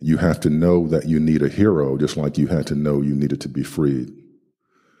 you have to know that you need a hero, just like you had to know you needed to be freed.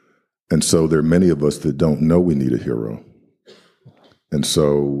 And so there are many of us that don't know we need a hero. And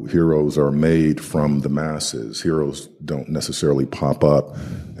so heroes are made from the masses. Heroes don't necessarily pop up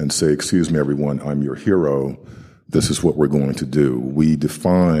and say, excuse me, everyone, I'm your hero. This is what we're going to do. We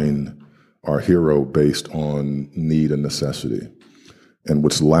define our hero based on need and necessity. And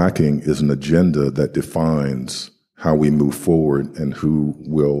what's lacking is an agenda that defines how we move forward and who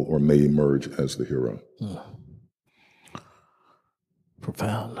will or may emerge as the hero.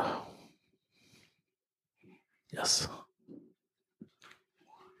 Profound. Yes.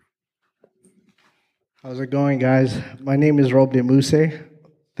 How's it going, guys? My name is Rob De Muse.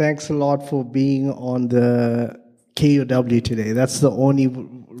 Thanks a lot for being on the KOW today. That's the only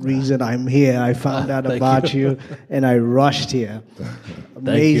reason I'm here. I found out about you and I rushed here.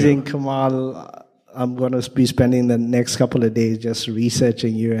 Amazing, Kamal. I'm going to be spending the next couple of days just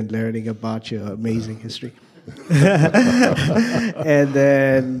researching you and learning about your amazing history. And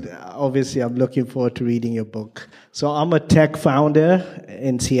then, obviously, I'm looking forward to reading your book. So I'm a tech founder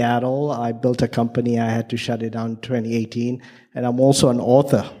in Seattle. I built a company. I had to shut it down in 2018. And I'm also an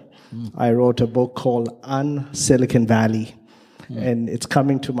author. I wrote a book called Silicon Valley. And it's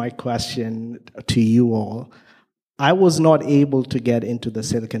coming to my question to you all. I was not able to get into the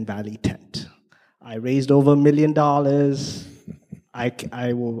Silicon Valley tent. I raised over $1 million.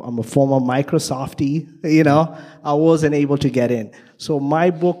 I'm a former Microsoftie, I wasn't able to get in. So my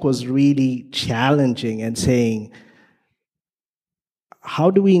book was really challenging and saying, how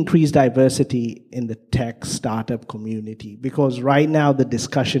do we increase diversity in the tech startup community? Because right now the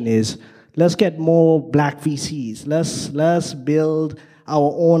discussion is, let's get more black VCs. Let's build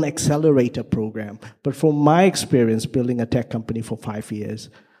our own accelerator program. But from my experience building a tech company for 5 years,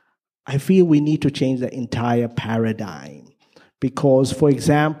 I feel we need to change the entire paradigm. Because, for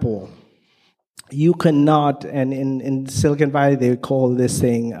example, you cannot, and in Silicon Valley they call this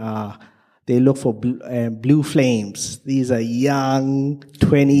thing, they look for blue flames. These are young,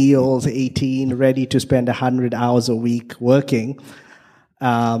 20-year-olds, 18, ready to spend 100 hours a week working.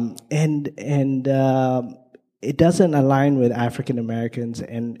 It doesn't align with African Americans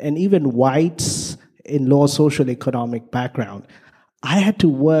and even whites in low social economic background. I had to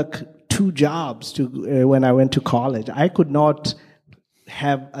work 2 jobs when I went to college. I could not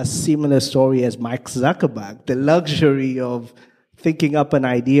have a similar story as Mark Zuckerberg, the luxury of thinking up an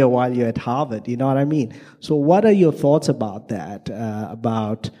idea while you're at Harvard. You know what I mean? So what are your thoughts about that?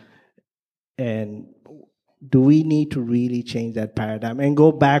 And do we need to really change that paradigm? And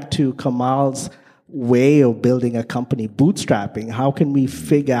go back to Kamal's way of building a company, bootstrapping. How can we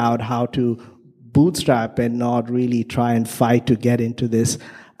figure out how to bootstrap and not really try and fight to get into this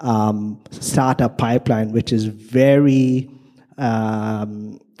startup pipeline, which is very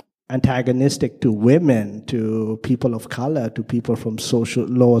antagonistic to women, to people of color, to people from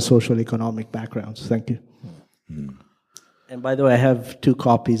lower social economic backgrounds? Thank you. And by the way, I have 2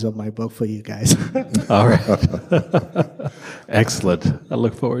 copies of my book for you guys. All right. Excellent. I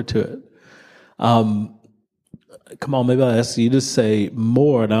look forward to it. Kamal, maybe I'll ask you to say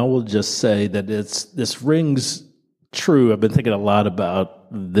more, and I will just say that this rings true. I've been thinking a lot about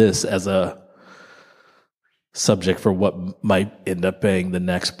this as a subject for what might end up being the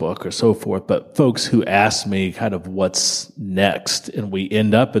next book or so forth. But folks who ask me kind of what's next, and we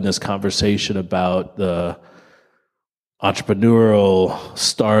end up in this conversation about the entrepreneurial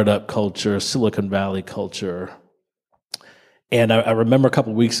startup culture, Silicon Valley culture. And I remember a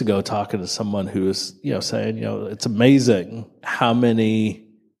couple of weeks ago talking to someone who was, saying, it's amazing how many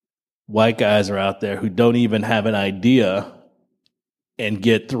white guys are out there who don't even have an idea and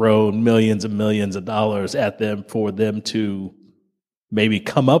get thrown millions and millions of dollars at them for them to maybe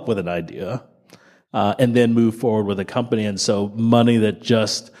come up with an idea and then move forward with a company. And so money that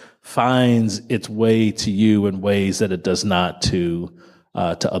just finds its way to you in ways that it does not to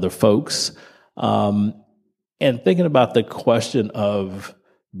other folks. And thinking about the question of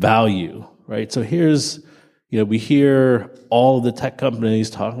value, right? So here's, we hear all the tech companies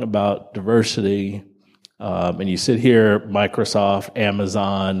talking about diversity, and you sit here, Microsoft,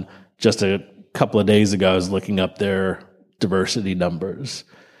 Amazon, just a couple of days ago, I was looking up their diversity numbers,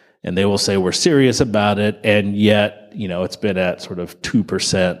 and they will say we're serious about it, and yet, it's been at sort of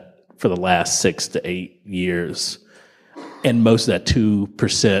 2% for the last 6 to 8 years. And most of that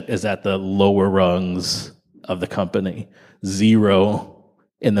 2% is at the lower rungs of the company, 0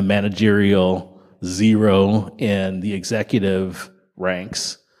 in the managerial zero in the executive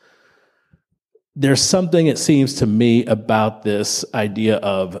ranks. There's something, it seems to me, about this idea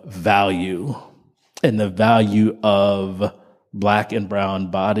of value and the value of Black and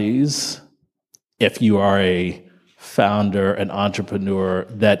brown bodies. If you are a founder, an entrepreneur,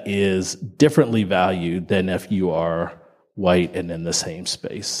 that is differently valued than if you are white and in the same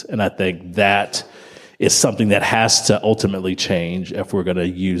space. And I think that is something that has to ultimately change if we're going to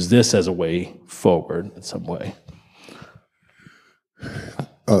use this as a way forward in some way.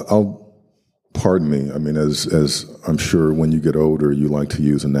 Pardon me. I mean, as I'm sure when you get older, you like to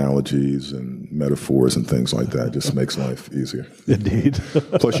use analogies and metaphors and things like that. It just makes life easier. Indeed.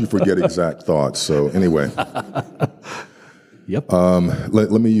 Plus, you forget exact thoughts. So anyway. Yep.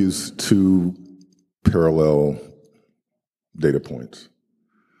 Let me use two parallel data points.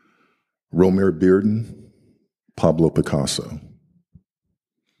 Romare Bearden, Pablo Picasso.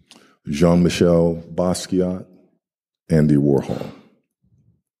 Jean-Michel Basquiat, Andy Warhol.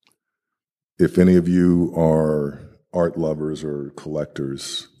 If any of you are art lovers or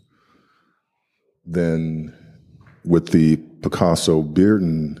collectors, then with the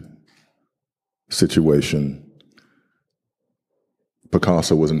Picasso-Bearden situation,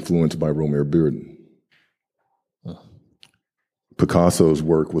 Picasso was influenced by Romare Bearden. Picasso's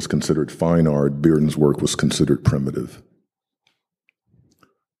work was considered fine art, Bearden's work was considered primitive.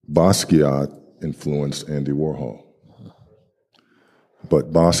 Basquiat influenced Andy Warhol.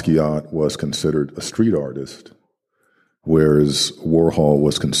 But Basquiat was considered a street artist, whereas Warhol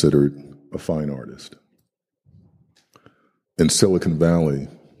was considered a fine artist. In Silicon Valley,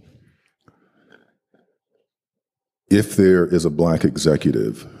 if there is a Black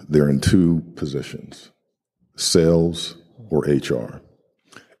executive, they're in two positions, sales or HR.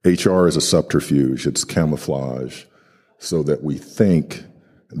 HR is a subterfuge, it's camouflage, so that we think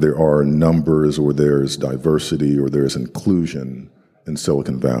there are numbers or there's diversity or there's inclusion in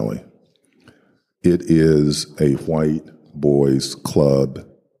Silicon Valley. It is a white boys club,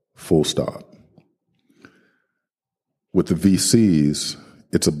 full stop. With the VCs,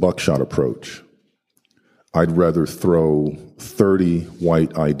 it's a buckshot approach. I'd rather throw 30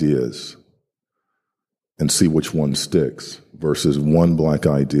 white ideas and see which one sticks versus one Black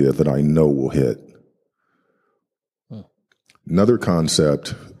idea that I know will hit. Another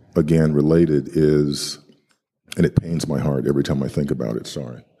concept, again related, is, and it pains my heart every time I think about it,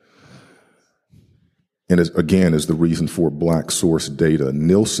 sorry. And again, is the reason for Black source data.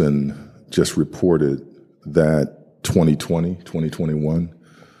 Nielsen just reported that 2021,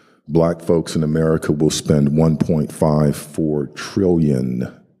 Black folks in America will spend $1.54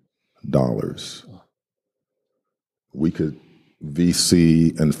 trillion. We could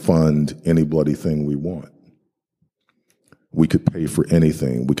VC and fund any bloody thing we want. We could pay for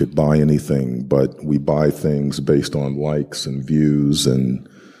anything. We could buy anything, but we buy things based on likes and views, and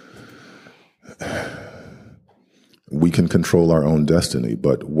we can control our own destiny,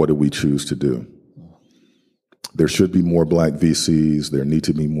 but what do we choose to do? There should be more Black VCs. There need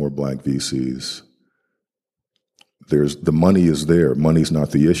to be more Black VCs. The money is there. Money's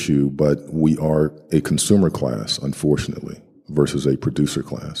not the issue, but we are a consumer class, unfortunately, versus a producer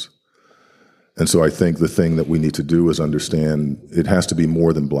class. And so I think the thing that we need to do is understand it has to be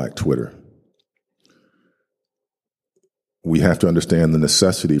more than Black Twitter. We have to understand the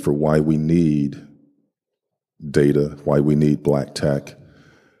necessity for why we need data, why we need Black tech.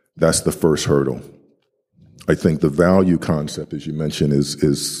 That's the first hurdle. I think the value concept, as you mentioned,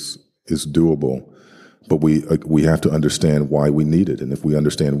 is doable. But we have to understand why we need it. And if we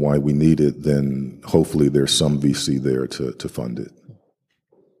understand why we need it, then hopefully there's some VC there to fund it.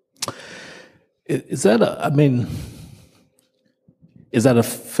 Is that a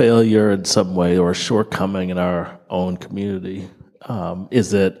failure in some way or a shortcoming in our own community?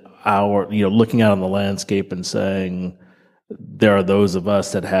 Is it looking out on the landscape and saying there are those of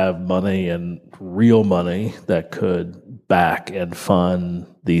us that have money and real money that could back and fund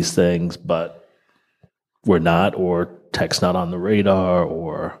these things, but we're not, or tech's not on the radar,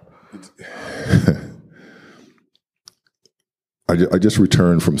 or... I just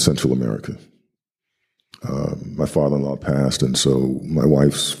returned from Central America. My father-in-law passed, and so my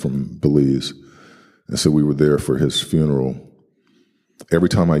wife's from Belize. And so we were there for his funeral. Every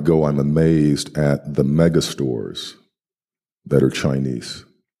time I go, I'm amazed at the mega stores that are Chinese.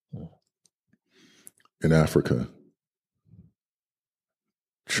 In Africa,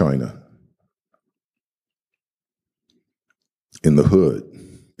 China. In the hood,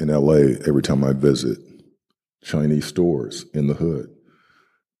 in LA, every time I visit, Chinese stores in the hood.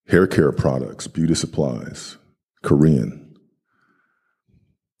 Hair care products, beauty supplies, Korean.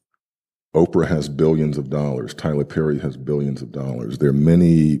 Oprah has billions of dollars. Tyler Perry has billions of dollars. There are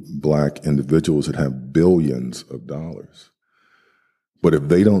many black individuals that have billions of dollars. But if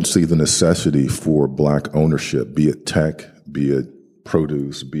they don't see the necessity for black ownership, be it tech, be it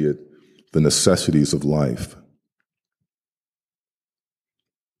produce, be it the necessities of life,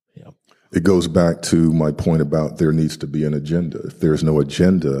 it goes back to my point about there needs to be an agenda. If there's no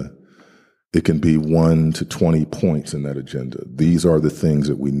agenda, it can be 1 to 20 points in that agenda. These are the things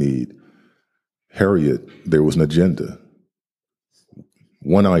that we need. Harriet, there was an agenda.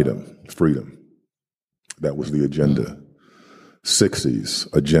 One item, freedom. That was the agenda. 60s,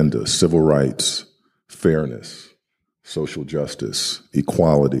 agenda, civil rights, fairness, social justice,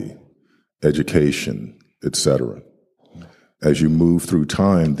 equality, education, etc. As you move through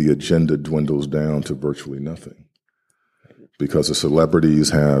time, the agenda dwindles down to virtually nothing because the celebrities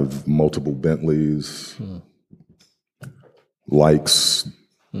have multiple Bentleys, likes,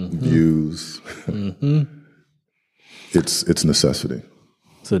 views. It's necessity.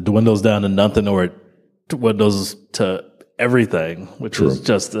 So it dwindles down to nothing, or it dwindles to everything, which True. is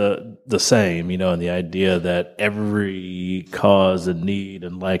just the same, and the idea that every cause and need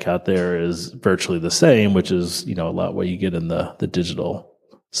and like out there is virtually the same, which is, a lot what you get in the digital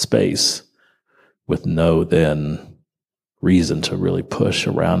space with no then reason to really push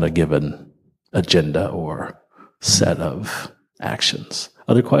around a given agenda or set of actions.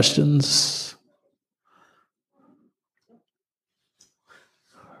 Other questions?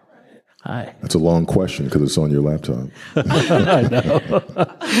 Hi. That's a long question because it's on your laptop. I know.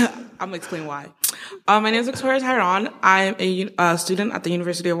 I'm going to explain why. My name is Victoria Tyron. I'm a student at the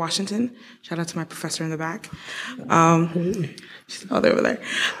University of Washington. Shout out to my professor in the back. She's they're over there.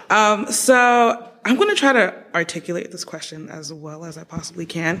 So I'm going to try to articulate this question as well as I possibly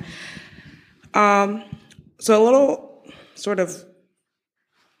can. So a little sort of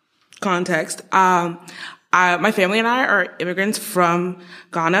context. My family and I are immigrants from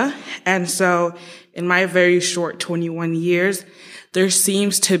Ghana. And so in my very short 21 years, there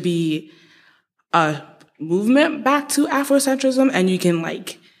seems to be a movement back to Afrocentrism. And you can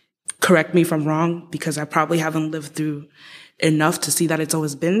correct me if I'm wrong, because I probably haven't lived through enough to see that it's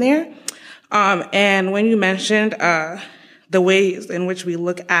always been there. And when you mentioned, the ways in which we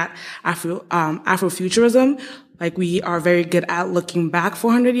look at Afrofuturism, we are very good at looking back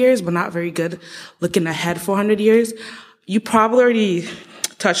 400 years, but not very good looking ahead 400 years. You probably already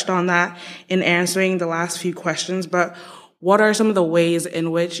touched on that in answering the last few questions, but what are some of the ways in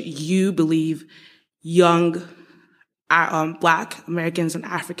which you believe young Black Americans and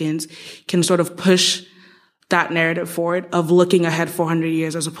Africans can sort of push that narrative forward of looking ahead 400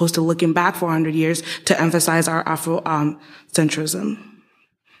 years as opposed to looking back 400 years to emphasize our Afrocentrism?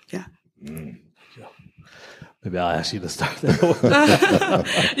 Yeah. Maybe I'll ask you to start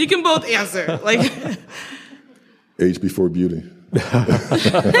that. You can both answer. Age before beauty.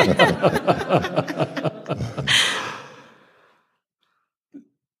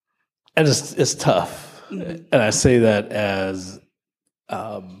 And it's tough. And I say that as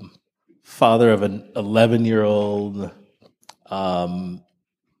father of an 11-year-old and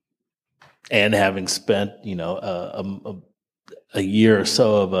having spent, a year or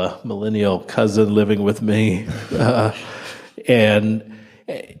so of a millennial cousin living with me. And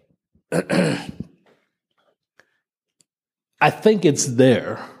I think it's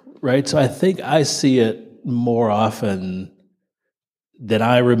there, right? So I think I see it more often than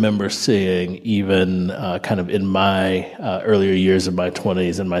I remember seeing even kind of in my earlier years in my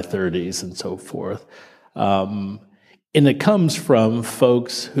 20s and my 30s and so forth. And it comes from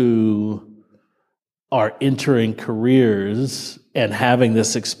folks who are entering careers and having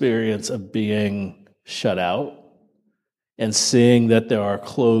this experience of being shut out and seeing that there are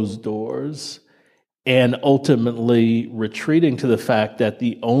closed doors and ultimately retreating to the fact that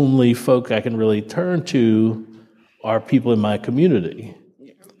the only folk I can really turn to are people in my community.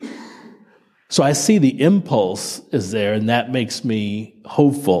 So I see the impulse is there, and that makes me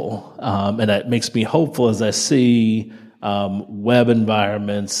hopeful. And that makes me hopeful as I see web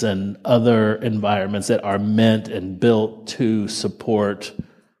environments and other environments that are meant and built to support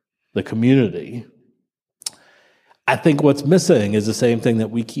the community. I think what's missing is the same thing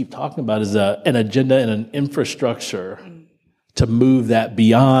that we keep talking about, is an agenda and an infrastructure to move that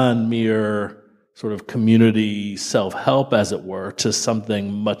beyond mere sort of community self-help, as it were, to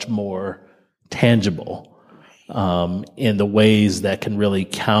something much more tangible in the ways that can really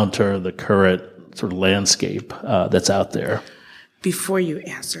counter the current sort of landscape that's out there. Before you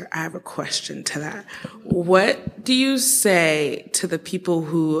answer, I have a question to that. What do you say to the people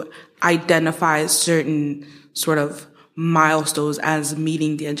who identify certain sort of milestones as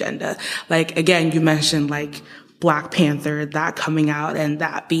meeting the agenda. Like, again, you mentioned like Black Panther, that coming out and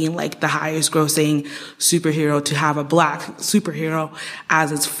that being like the highest grossing superhero, to have a Black superhero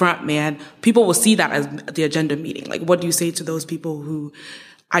as its front man. People will see that as the agenda meeting. Like, what do you say to those people who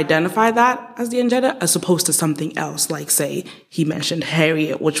identify that as the agenda as opposed to something else? Like, say, he mentioned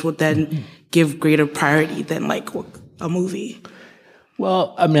Harriet, which would then give greater priority than like a movie.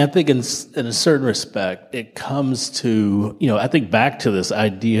 Well, I mean, I think in a certain respect, it comes to, I think back to this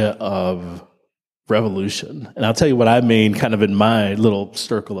idea of revolution. And I'll tell you what I mean kind of in my little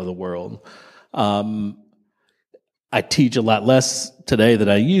circle of the world. I teach a lot less today than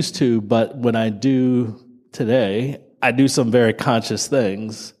I used to, but when I do today, I do some very conscious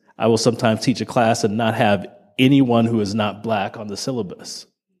things. I will sometimes teach a class and not have anyone who is not Black on the syllabus,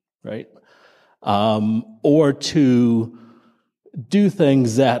 right? Or to do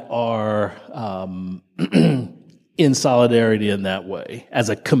things that are in solidarity in that way, as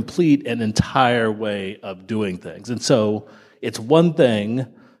a complete and entire way of doing things. And so it's one thing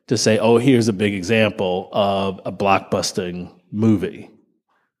to say, oh, here's a big example of a blockbusting movie,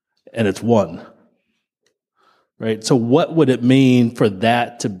 and it's one, right? So what would it mean for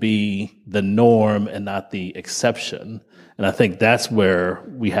that to be the norm and not the exception? And I think that's where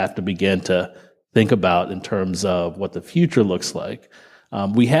we have to begin to think about in terms of what the future looks like.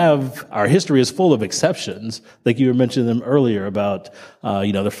 Our history is full of exceptions. Like you were mentioning them earlier about,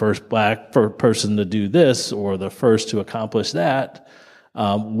 the first Black person to do this or the first to accomplish that.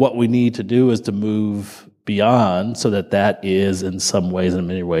 What we need to do is to move beyond so that is in some ways, in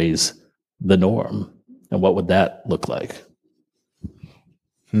many ways, the norm. And what would that look like?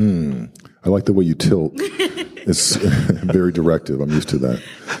 I like the way you tilt. It's very directive. I'm used to that.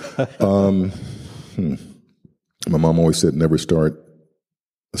 My mom always said, never start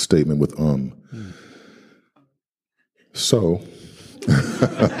a statement with So.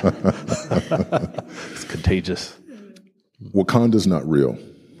 It's contagious. Wakanda's not real.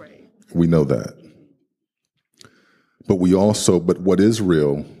 Right. We know that. But what is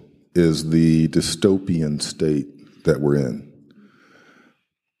real is the dystopian state that we're in.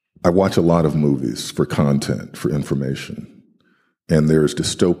 I watch a lot of movies for content, for information. And there's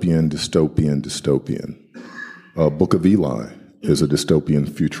dystopian. Book of Eli is a dystopian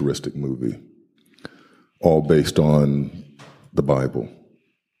futuristic movie, all based on the Bible.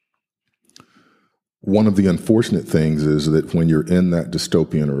 One of the unfortunate things is that when you're in that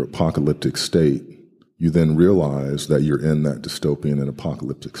dystopian or apocalyptic state, you then realize that you're in that dystopian and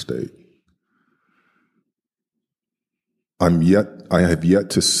apocalyptic state. I have yet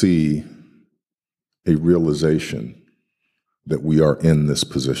to see a realization that we are in this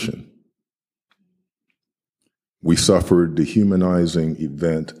position. We suffered dehumanizing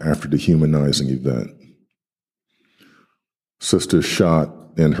event after dehumanizing event. Sister shot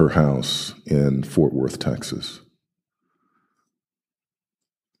in her house in Fort Worth, Texas.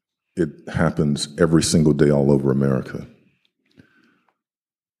 It happens every single day all over America.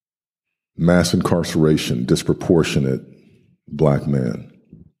 Mass incarceration, disproportionate Black man.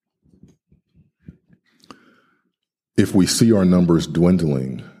 If we see our numbers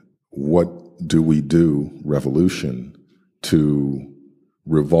dwindling, what do we do, revolution, to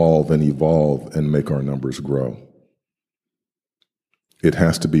revolve and evolve and make our numbers grow? It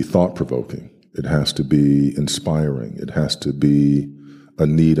has to be thought-provoking. It has to be inspiring. It has to be a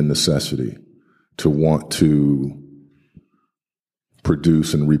need and necessity to want to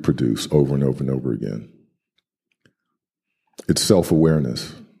produce and reproduce over and over and over again. It's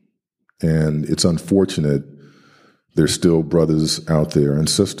self-awareness. And it's unfortunate there's still brothers out there and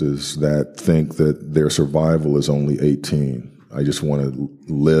sisters that think that their survival is only 18. I just want to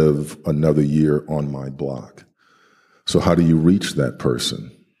live another year on my block. So how do you reach that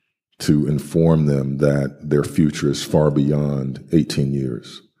person to inform them that their future is far beyond 18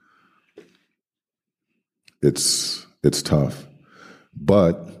 years? It's tough.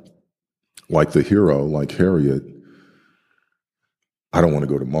 But like the hero, like Harriet, I don't want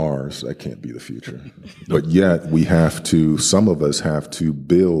to go to Mars. That can't be the future. But yet some of us have to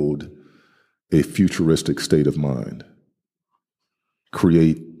build a futuristic state of mind,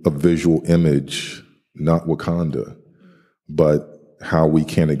 create a visual image, not Wakanda, but how we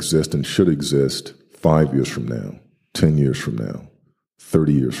can exist and should exist 5 years from now, 10 years from now,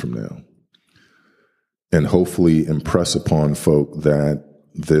 30 years from now. And hopefully impress upon folk that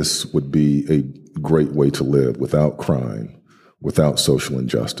this would be a great way to live without crime, without social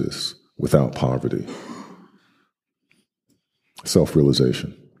injustice, without poverty.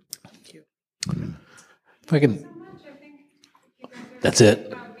 Self-realization. Thank you. If I can... That's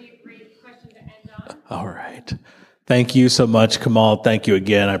it. All right. Thank you so much, Kamal. Thank you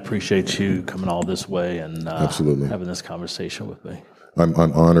again. I appreciate you coming all this way and Absolutely. having this conversation with me. I'm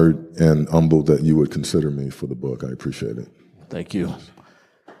honored and humbled that you would consider me for the book. I appreciate it. Thank you.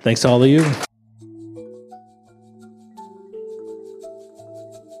 Thanks to all of you.